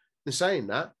saying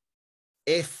that,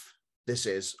 if this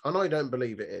is, and I don't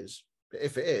believe it is, but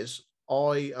if it is,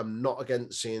 I am not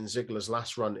against seeing Ziggler's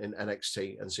last run in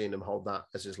NXT and seeing him hold that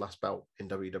as his last belt in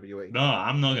WWE. No,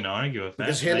 I'm not going to argue with that.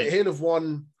 Because he'll have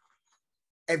won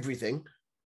everything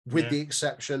with the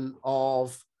exception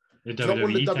of the he's not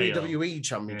won the title. WWE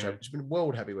Championship. Yeah. He's been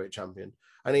World Heavyweight Champion.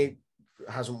 And he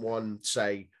hasn't won,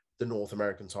 say, the North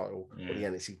American title or the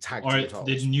NXT Tag Team titles. Or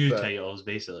the new titles,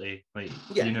 basically. Like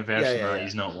Universal,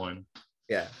 he's not won.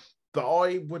 Yeah. But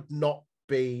I would not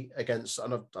be against,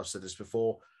 and I've said this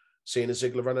before, seeing a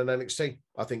Ziggler run an NXT.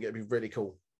 I think it'd be really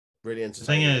cool, really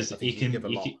entertaining. The thing is,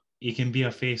 he can be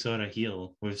a face or a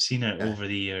heel. We've seen it over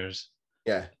the years.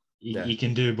 Yeah. He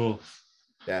can do both.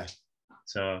 Yeah.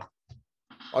 So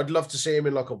I'd love to see him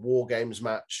in like a War Games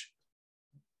match.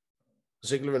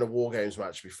 Ziggler in a War Games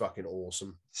match would be fucking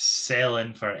awesome.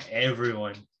 Selling for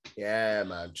everyone. Yeah,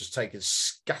 man. Just taking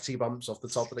scatty bumps off the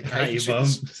top of the Scatty cage.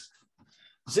 bumps.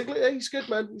 Ziggler, yeah, he's good,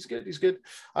 man. He's good.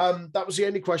 That was the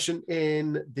only question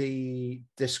in the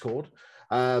Discord.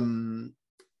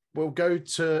 We'll go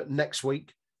to next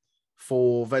week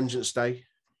for Vengeance Day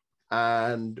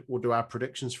and we'll do our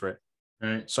predictions for it.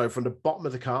 Right. So from the bottom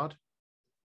of the card,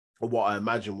 or what I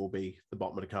imagine will be the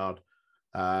bottom of the card,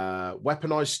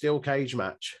 weaponized steel cage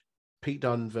match, Pete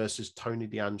Dunne versus Tony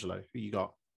D'Angelo. Who you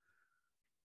got?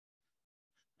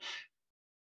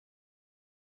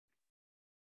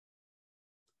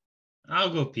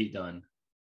 I'll go Pete Dunne.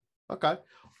 Okay.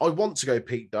 I want to go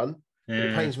Pete Dunne.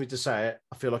 It pains me to say it.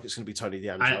 I feel like it's going to be Tony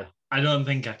D'Angelo. I don't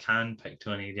think I can pick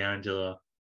Tony D'Angelo.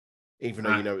 Even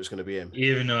though you know it's going to be him.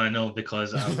 Even though I know,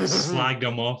 because I've slagged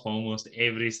him off almost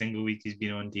every single week he's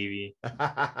been on TV.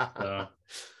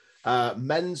 So.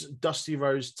 Men's Dusty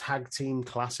Rhodes Tag Team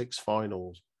Classics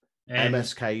Finals.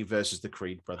 MSK versus the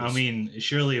Creed Brothers. I mean,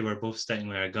 surely we're both sticking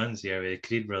with our guns here with the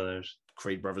Creed Brothers.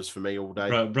 Creed Brothers for me all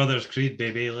day. Brothers Creed,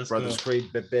 baby. Let's Brothers go.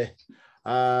 Creed, baby.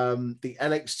 The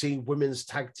NXT Women's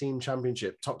Tag Team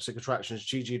Championship. Toxic Attractions,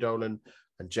 Gigi Dolan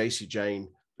and JC Jane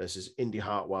versus Indy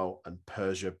Hartwell and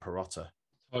Persia Pirotta.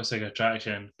 Toxic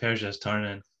Attraction. Persia's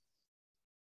turning.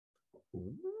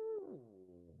 Ooh,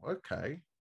 okay.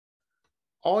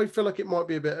 I feel like it might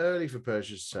be a bit early for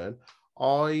Persia's turn.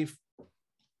 I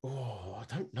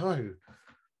don't know.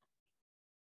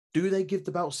 Do they give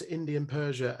the belts to Indy and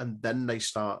Persia and then they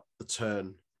start the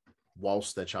turn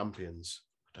whilst they're champions?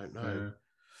 I don't know.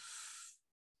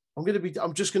 I'm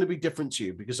just going to be different to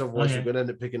you because otherwise we're going to end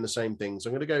up picking the same things.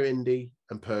 I'm going to go Indy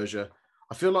and Persia.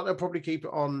 I feel like they'll probably keep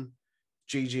it on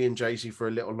Gigi and JC for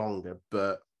a little longer,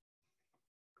 but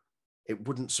it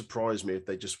wouldn't surprise me if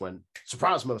they just went,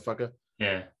 surprise, motherfucker.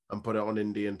 Yeah. And put it on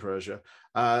Indy and Persia.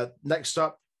 Next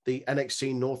up, the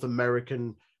NXT North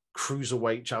American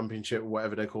Cruiserweight Championship,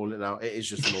 whatever they call it now. It is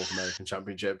just the North American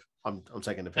Championship. I'm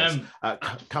taking the piss.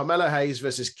 Carmelo Hayes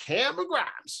versus Cameron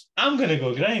Grimes. I'm going to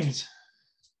go Grimes.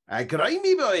 A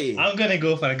grimy boy. I'm going to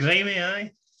go for a grimy,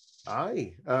 aye.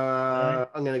 Aye.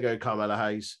 I'm going to go Carmelo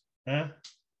Hayes. Yeah.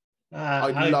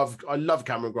 I love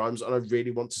Cameron Grimes and I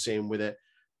really want to see him with it,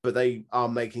 but they are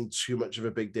making too much of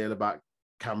a big deal about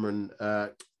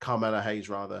Carmelo Hayes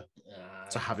rather,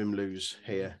 to have him lose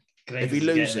here. If he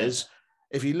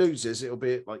loses, it'll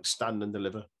be like stand and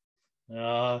deliver.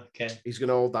 Oh, okay. He's going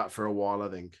to hold that for a while, I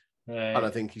think. Right. And I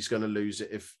think he's going to lose it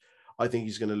to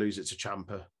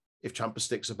Ciampa. If Ciampa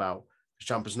sticks about,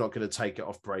 Ciampa's not going to take it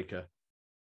off Breaker.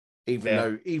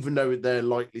 Even though they're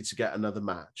likely to get another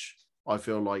match, I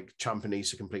feel like Ciampa needs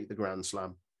to complete the Grand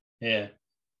Slam. Yeah.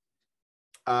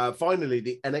 Finally,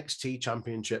 the NXT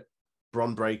Championship,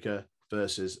 Bron Breakker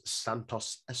versus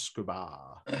Santos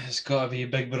Escobar. It's got to be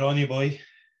Big Brawny Boy.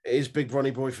 It is Big Brawny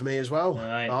Boy for me as well.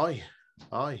 Aye.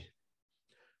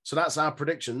 So that's our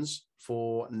predictions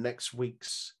for next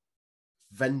week's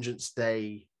Vengeance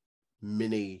Day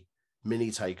mini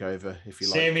takeover, if you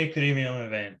like. Semi-premium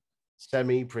event.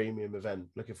 Semi-premium event.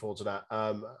 Looking forward to that.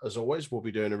 As always, we'll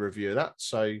be doing a review of that.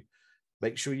 So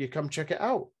make sure you come check it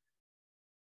out.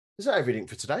 Is that everything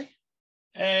for today?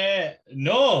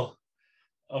 No.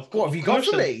 What have you got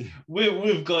for me?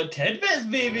 We've got tidbits,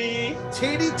 baby.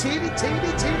 Teeny tidbits.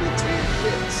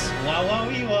 Wow, wow,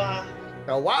 wee, wow.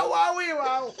 Oh,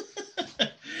 wow.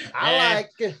 I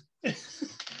like it.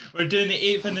 We're doing the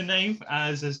 8th and the 9th,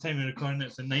 as this time of recording,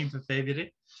 it's the 9th of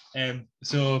February.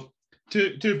 So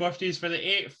two birthdays for the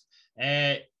 8th.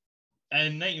 In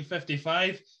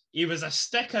 1955, he was a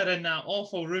sticker in that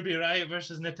awful Ruby Riott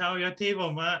versus Natalia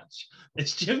table match.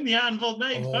 It's Jim the Anvil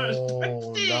Knight for his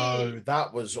birthday. No,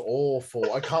 that was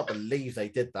awful. I can't believe they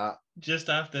did that. Just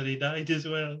after he died as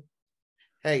well.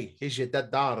 Hey, here's your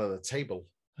dead dad on the table.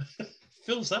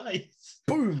 Full size.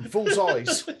 Boom, full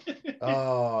size.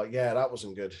 Oh, yeah, that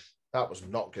wasn't good. That was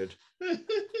not good.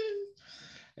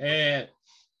 In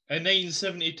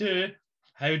 1972,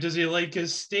 how does he like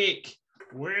his steak?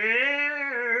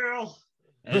 Well,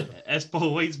 it's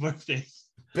Paul White's birthday.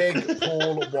 Big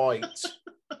Paul White.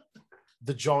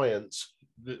 The Giant.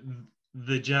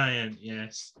 The Giant,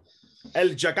 yes. El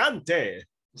Gigante.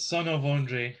 Son of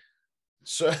Andre.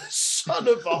 Son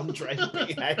of Andre,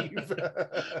 behave.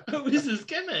 What was his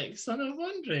gimmick? Son of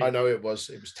Andre. I know it was.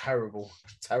 It was terrible.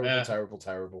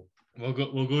 Terrible. We'll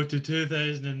go to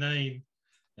 2009.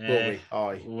 Will we?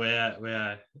 Aye.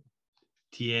 Where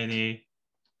TNA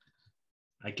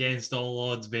against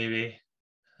all odds, baby.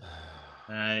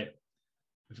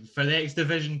 For the X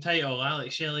Division title,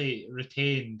 Alex Shelley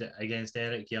retained against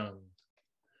Eric Young.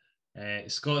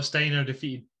 Scott Steiner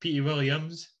defeated Petey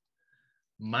Williams.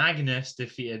 Magnus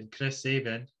defeated Chris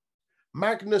Sabin.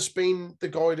 Magnus being the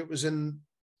guy that was in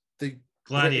the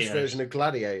British version of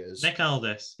Gladiators. Nick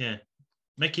Aldis, yeah.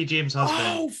 Mickey James' husband.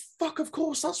 Oh, fuck, of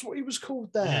course, that's what he was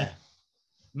called there. Yeah.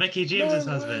 Mickey James'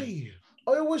 husband. Way.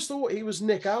 I always thought he was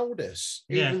Nick Aldis,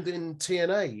 even in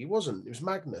TNA. He wasn't. It was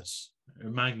Magnus.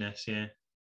 Magnus, yeah.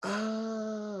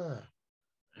 Ah.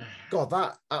 God,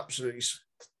 that absolutely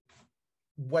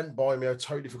went by me. I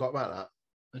totally forgot about that.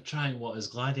 I'm trying what his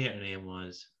gladiator name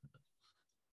was.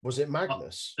 Was it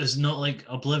Magnus? It's not like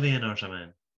Oblivion or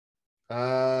something.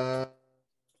 What's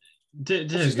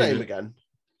his name again?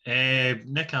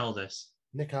 Nick Aldis.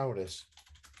 Nick Aldis.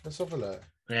 Let's have a look.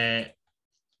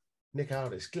 Nick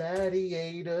Aldis.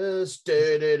 Gladiators.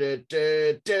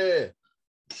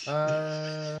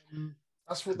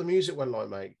 That's what the music went like,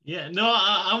 mate. Yeah, no,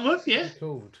 I'm with you.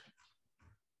 Called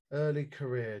early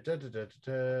career.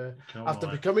 After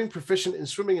becoming proficient in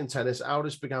swimming and tennis,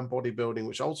 Aldis began bodybuilding,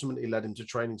 which ultimately led him to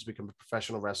training to become a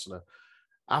professional wrestler.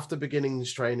 After beginning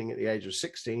his training at the age of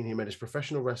 16, he made his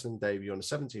professional wrestling debut on the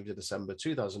 17th of December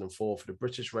 2004 for the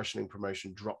British wrestling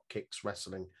promotion Dropkicks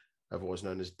Wrestling, otherwise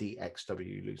known as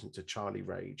DXW, losing to Charlie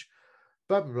Rage.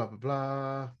 Blah, blah, blah, blah,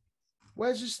 blah.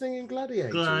 Where's this thing in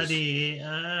Gladiators? Gladiators.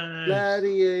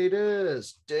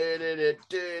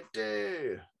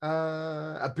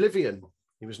 Oblivion,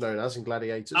 he was known as in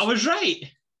Gladiators. I was right.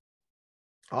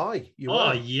 Aye, you were.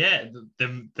 Oh, yeah.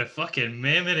 The fucking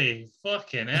memory.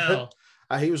 Fucking hell.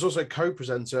 He was also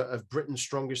co-presenter of Britain's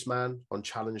Strongest Man on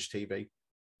Challenge TV.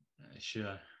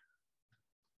 Sure.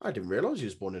 I didn't realise he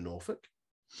was born in Norfolk.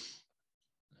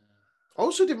 I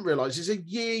also didn't realise he's a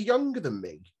year younger than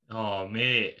me. Oh,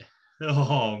 mate.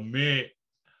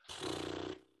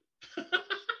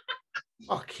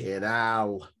 Fucking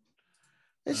hell.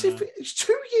 As if it's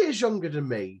 2 years younger than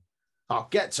me. Oh,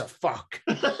 get to fuck.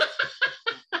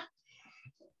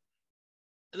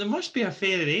 There must be a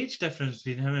fair age difference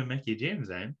between him and Mickey James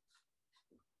then.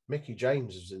 Mickey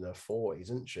James is in her 40s,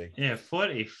 isn't she? Yeah,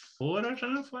 44 or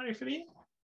something, 43?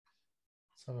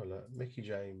 Let's have a look. Mickey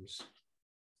James.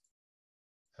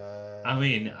 I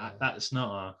mean, that's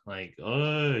not like,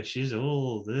 oh, she's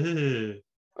old. Ugh.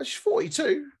 She's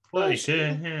 42.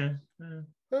 42,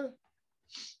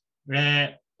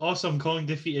 yeah. Awesome Kong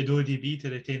defeated ODB to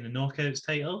retain the Knockouts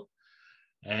title.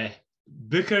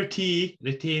 Booker T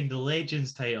retained the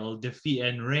Legends title,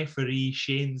 defeating referee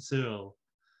Shane Sewell.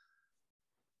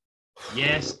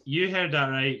 Yes, you heard that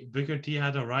right. Booker T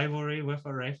had a rivalry with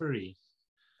a referee.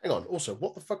 Hang on. Also,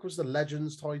 what the fuck was the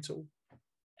Legends title?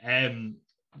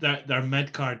 Their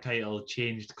mid-card title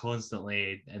changed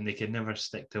constantly and they could never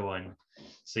stick to one.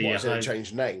 So they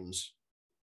changed names?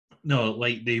 No,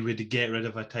 like they would get rid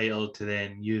of a title to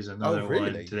then use another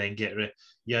one to then get rid.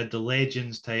 You had the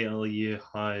Legends title, you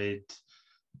had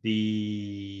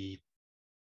the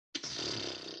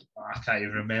I can't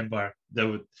even remember. There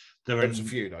was a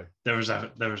few though. There was a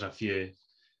few.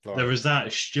 Right. There was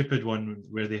that stupid one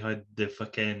where they had the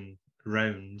fucking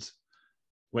rounds,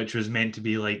 which was meant to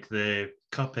be like the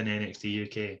cup in NXT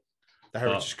UK. The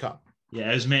Heritage Cup,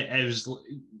 Yeah, it was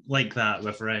like that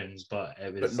with rounds, but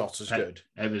it was but not as good.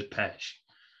 It was pish.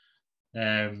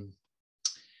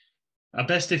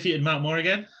 Abyss defeated Matt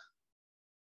Morgan.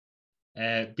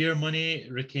 Beer Money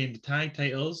retained the tag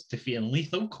titles, defeating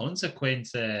Lethal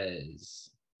Consequences.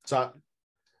 So,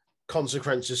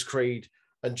 Consequences, Creed,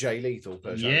 and Jay Lethal.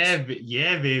 Yeah,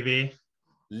 baby.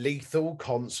 Lethal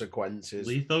Consequences.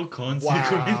 Lethal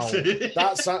Consequences.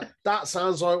 Wow. That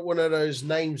sounds like one of those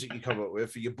names that you come up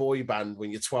with for your boy band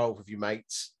when you're 12 with your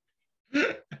mates.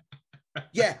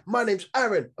 Yeah, my name's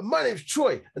Aaron and my name's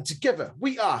Troy, and together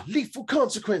we are Lethal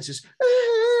Consequences.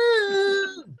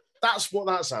 That's what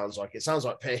that sounds like. It sounds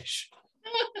like pish.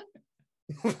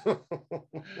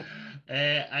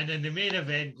 And in the main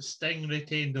event, Sting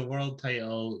retained the world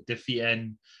title,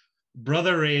 defeating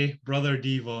Brother Ray, Brother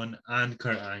Devon, and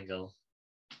Kurt Angle.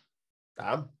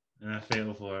 Damn. In a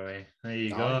fatal four-way. There you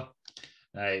go.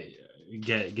 Right,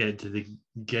 get to the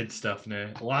good stuff now.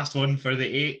 Last one for the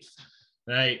 8th.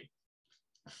 Right.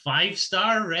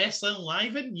 5-Star Wrestling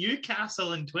live in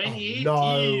Newcastle in 2018.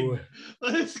 Oh, no.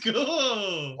 Let's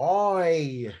go.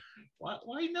 Why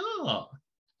not?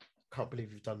 Can't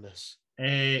believe you've done this.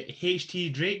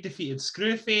 HT Drake defeated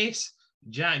Screwface.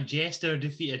 Jack Jester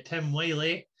defeated Tim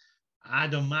Wiley.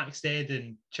 Adam Maxted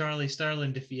and Charlie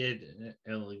Sterling defeated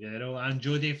El Ligero and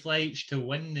Jody Fleich to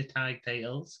win the tag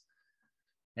titles.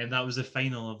 And that was the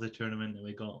final of the tournament that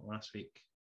we got last week,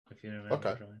 if you remember.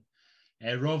 Okay.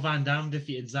 Rob Van Dam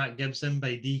defeated Zach Gibson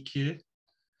by DQ.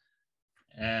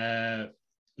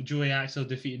 Joey Axel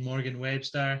defeated Morgan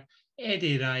Webster.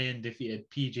 Eddie Ryan defeated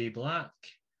PJ Black.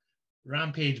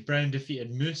 Rampage Brown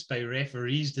defeated Moose by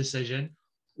referee's decision.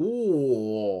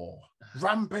 Oh,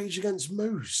 Rampage against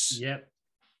Moose. Yep.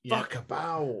 Fuck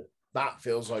about. That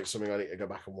feels like something I need to go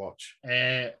back and watch.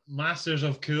 Masters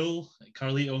of Cool,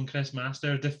 Carlito and Chris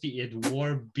Master defeated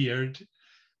Warbeard,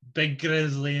 Big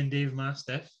Grizzly and Dave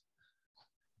Mastiff.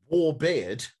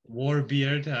 Warbeard?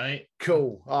 Warbeard, aye.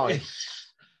 Cool, aye.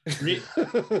 Rey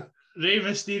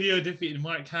Mysterio defeated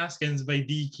Mark Haskins by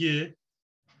DQ.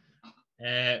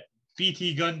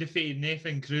 BT Gunn defeated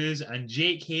Nathan Cruz, and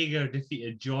Jake Hager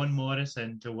defeated John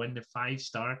Morrison to win the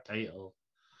 5-star title.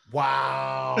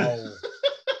 Wow.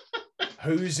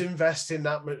 Who's investing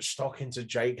that much stock into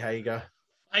Jake Hager?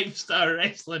 5-Star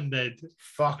Wrestling did.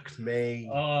 Fuck me.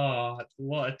 Oh,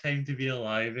 what a time to be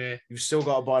alive, eh? You've still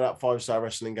got to buy that 5-star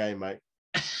wrestling game, mate.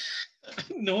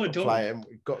 No, don't.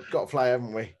 We've got to play,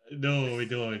 haven't we? No, we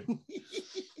don't.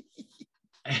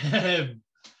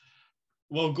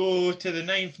 We'll go to the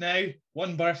 9th now.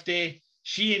 One birthday.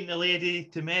 She ain't the lady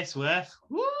to mess with.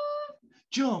 Woo!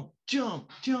 Jump, jump,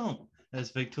 jump.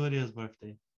 That's Victoria's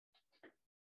birthday.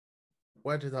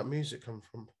 Where did that music come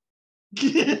from?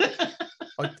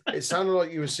 It sounded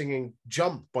like you were singing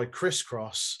Jump by Criss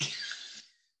Cross.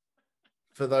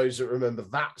 For those that remember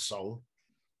that song.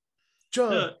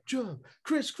 Jump, jump,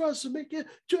 Criss Cross will make you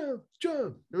jump,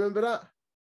 jump. Remember that?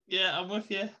 Yeah, I'm with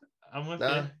you. All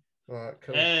right,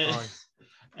 cool.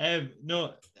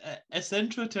 No, it's the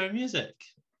intro to our music.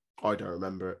 I don't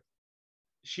remember it.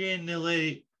 She ain't the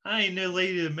lady. I ain't the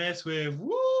lady to mess with.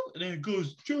 Woo! And then it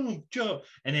goes jump, jump,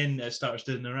 and then it starts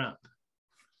doing the rap.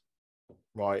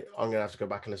 Right, I'm gonna have to go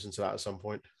back and listen to that at some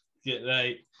point. Get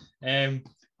right. In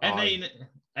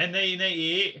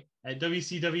 1998 at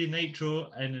WCW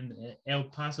Nitro in El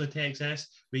Paso, Texas,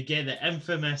 we get the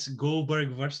infamous Goldberg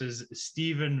versus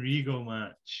Steven Regal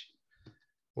match.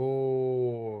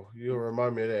 Oh, you'll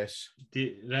remind me of this.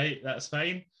 Right, that's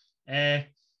fine.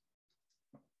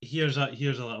 Here's a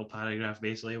little paragraph,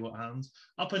 basically, what happens.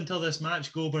 Up until this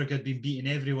match, Goldberg had been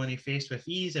beating everyone he faced with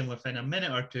ease, and within a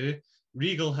minute or two,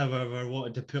 Regal, however,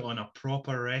 wanted to put on a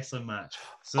proper wrestling match.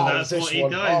 So that's what he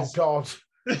does. Oh, God.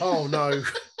 Oh, no.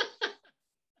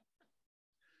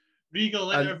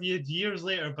 Regal, interviewed years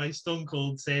later by Stone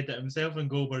Cold, said that himself and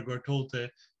Goldberg were told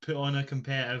to put on a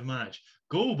competitive match.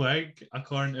 Goldberg,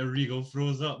 according to Regal,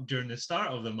 froze up during the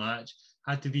start of the match,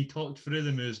 had to be talked through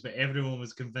the moves, but everyone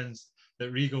was convinced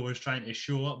that Regal was trying to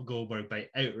show up Goldberg by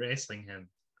out-wrestling him.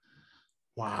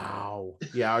 Wow.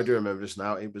 Yeah, I do remember this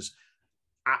now. It was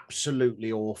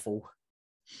absolutely awful.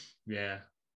 Yeah.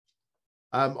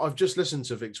 I've just listened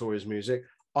to Victoria's music.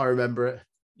 I remember it.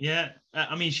 Yeah.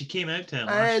 I mean, she came out to it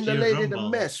last And the lady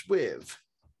Rumble. to mess with.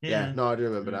 Yeah, no, I do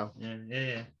remember now.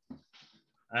 Yeah.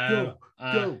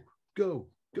 Go.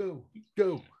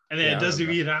 And then it does the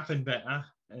wee rapping bit, huh?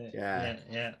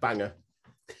 Yeah. Banger.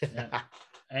 Yeah.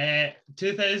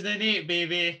 2008,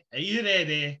 baby. Are you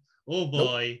ready? Oh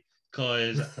boy. Nope.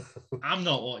 because I'm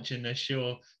not watching this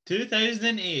show.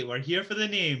 2008, we're here for the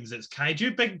names. It's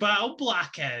Kaiju Big Battle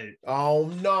Blackout. Oh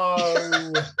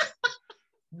no!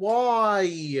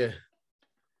 Why?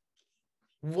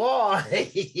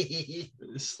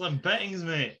 Slim pickings,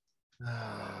 mate.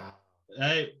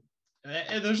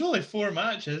 There's only 4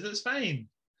 matches. It's fine.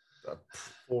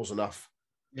 4's enough.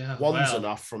 Yeah, One's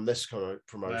enough from this kind of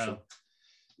promotion.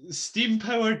 Steam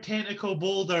Powered Tentacle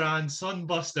Boulder and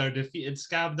Sunbuster defeated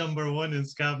Scab number 1 and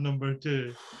Scab number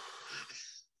 2.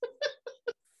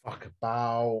 Fuck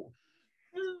about.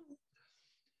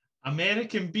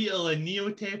 American Beetle and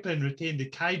Neo Tepin retained the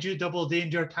Kaiju Double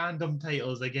Danger Tandem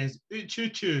titles against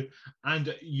Uchuchu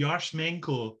and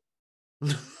Yarshmenko.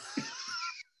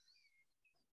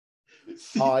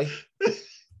 Hi.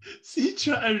 See,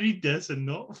 try to read this and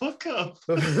not fuck up.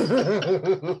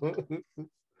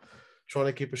 Trying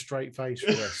to keep a straight face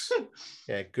for this.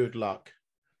 Yeah, good luck.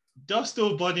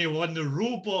 Dusto Bunny won the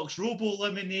Roblox Robo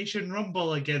Elimination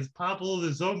Rumble against Pablo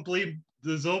the Zombie.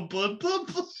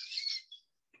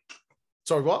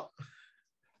 Sorry, what?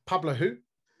 Pablo who?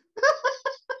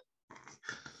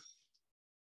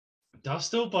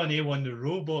 Dusto Bunny won the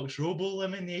Roblox Robo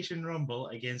Elimination Rumble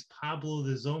against Pablo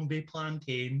the Zombie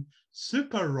Plantain,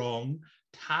 Super Wrong,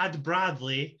 Tad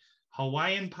Bradley,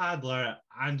 Hawaiian Paddler,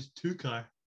 and Tukar.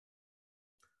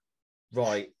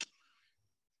 Right.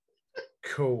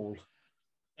 Cool.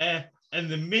 And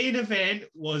the main event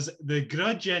was the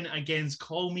Grudgeon against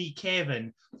Call Me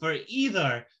Kevin for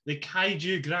either the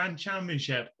Kaiju Grand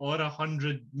Championship or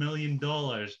 $100 million,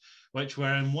 which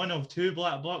were in one of 2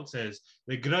 black boxes.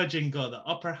 The Grudgeon got the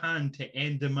upper hand to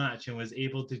end the match and was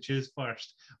able to choose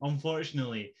first.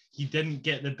 Unfortunately, he didn't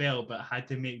get the belt but had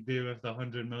to make do with the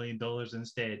 $100 million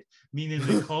instead, meaning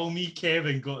the Call Me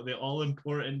Kevin got the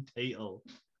all-important title.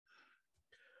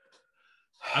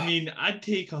 I mean, I'd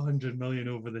take 100 million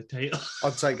over the title.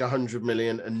 I'd take 100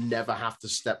 million and never have to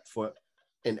step foot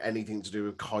in anything to do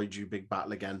with Kaiju Big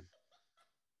Battle again.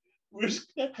 How's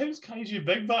Kaiju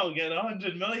Big Battle getting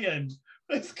 100 million?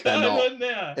 What's going on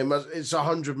there? It's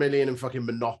 100 million in fucking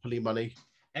Monopoly money.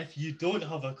 If you don't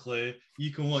have a clue, you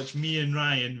can watch me and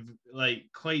Ryan, like,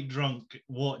 quite drunk,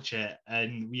 watch it,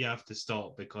 and we have to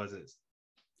stop because it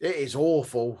is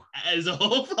awful. It is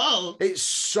awful. It's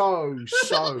so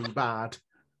bad.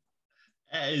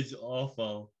 It is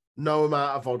awful. No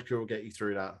amount of vodka will get you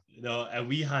through that. No, and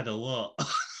we had a lot.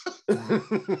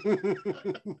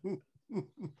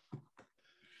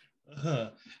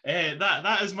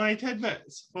 That is my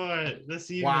tidbits for this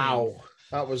evening. Wow,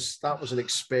 that was an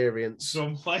experience.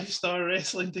 From 5-star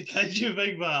wrestling to Kaiju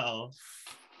Big Battle.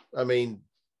 I mean,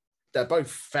 they're both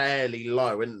fairly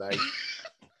low, aren't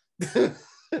they?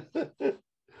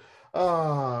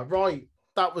 Right.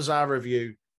 That was our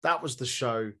review. That was the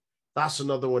show. That's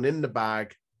another one in the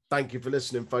bag. Thank you for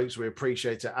listening, folks. We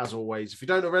appreciate it as always. If you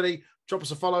don't already, drop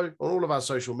us a follow on all of our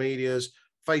social medias,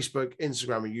 Facebook,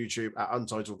 Instagram, and YouTube at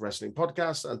Untitled Wrestling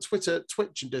Podcast, and Twitter,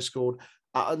 Twitch, and Discord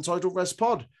at Untitled Rest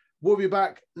Pod. We'll be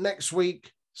back next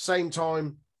week, same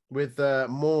time, with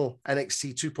more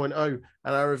NXT 2.0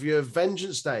 and our review of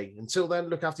Vengeance Day. Until then,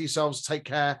 look after yourselves, take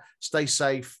care, stay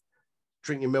safe,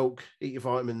 drink your milk, eat your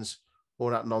vitamins, all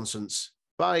that nonsense.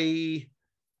 Bye.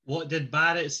 What did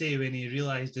Barrett say when he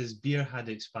realized his beer had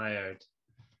expired?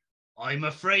 I'm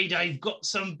afraid I've got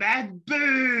some bad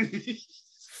booze.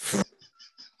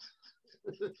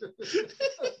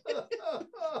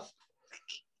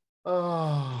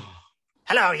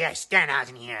 Hello, yes,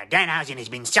 Danhausen here. Danhausen has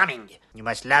been summoned. You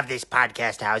must love this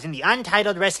podcast housing, the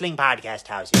Untitled Wrestling Podcast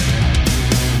housing.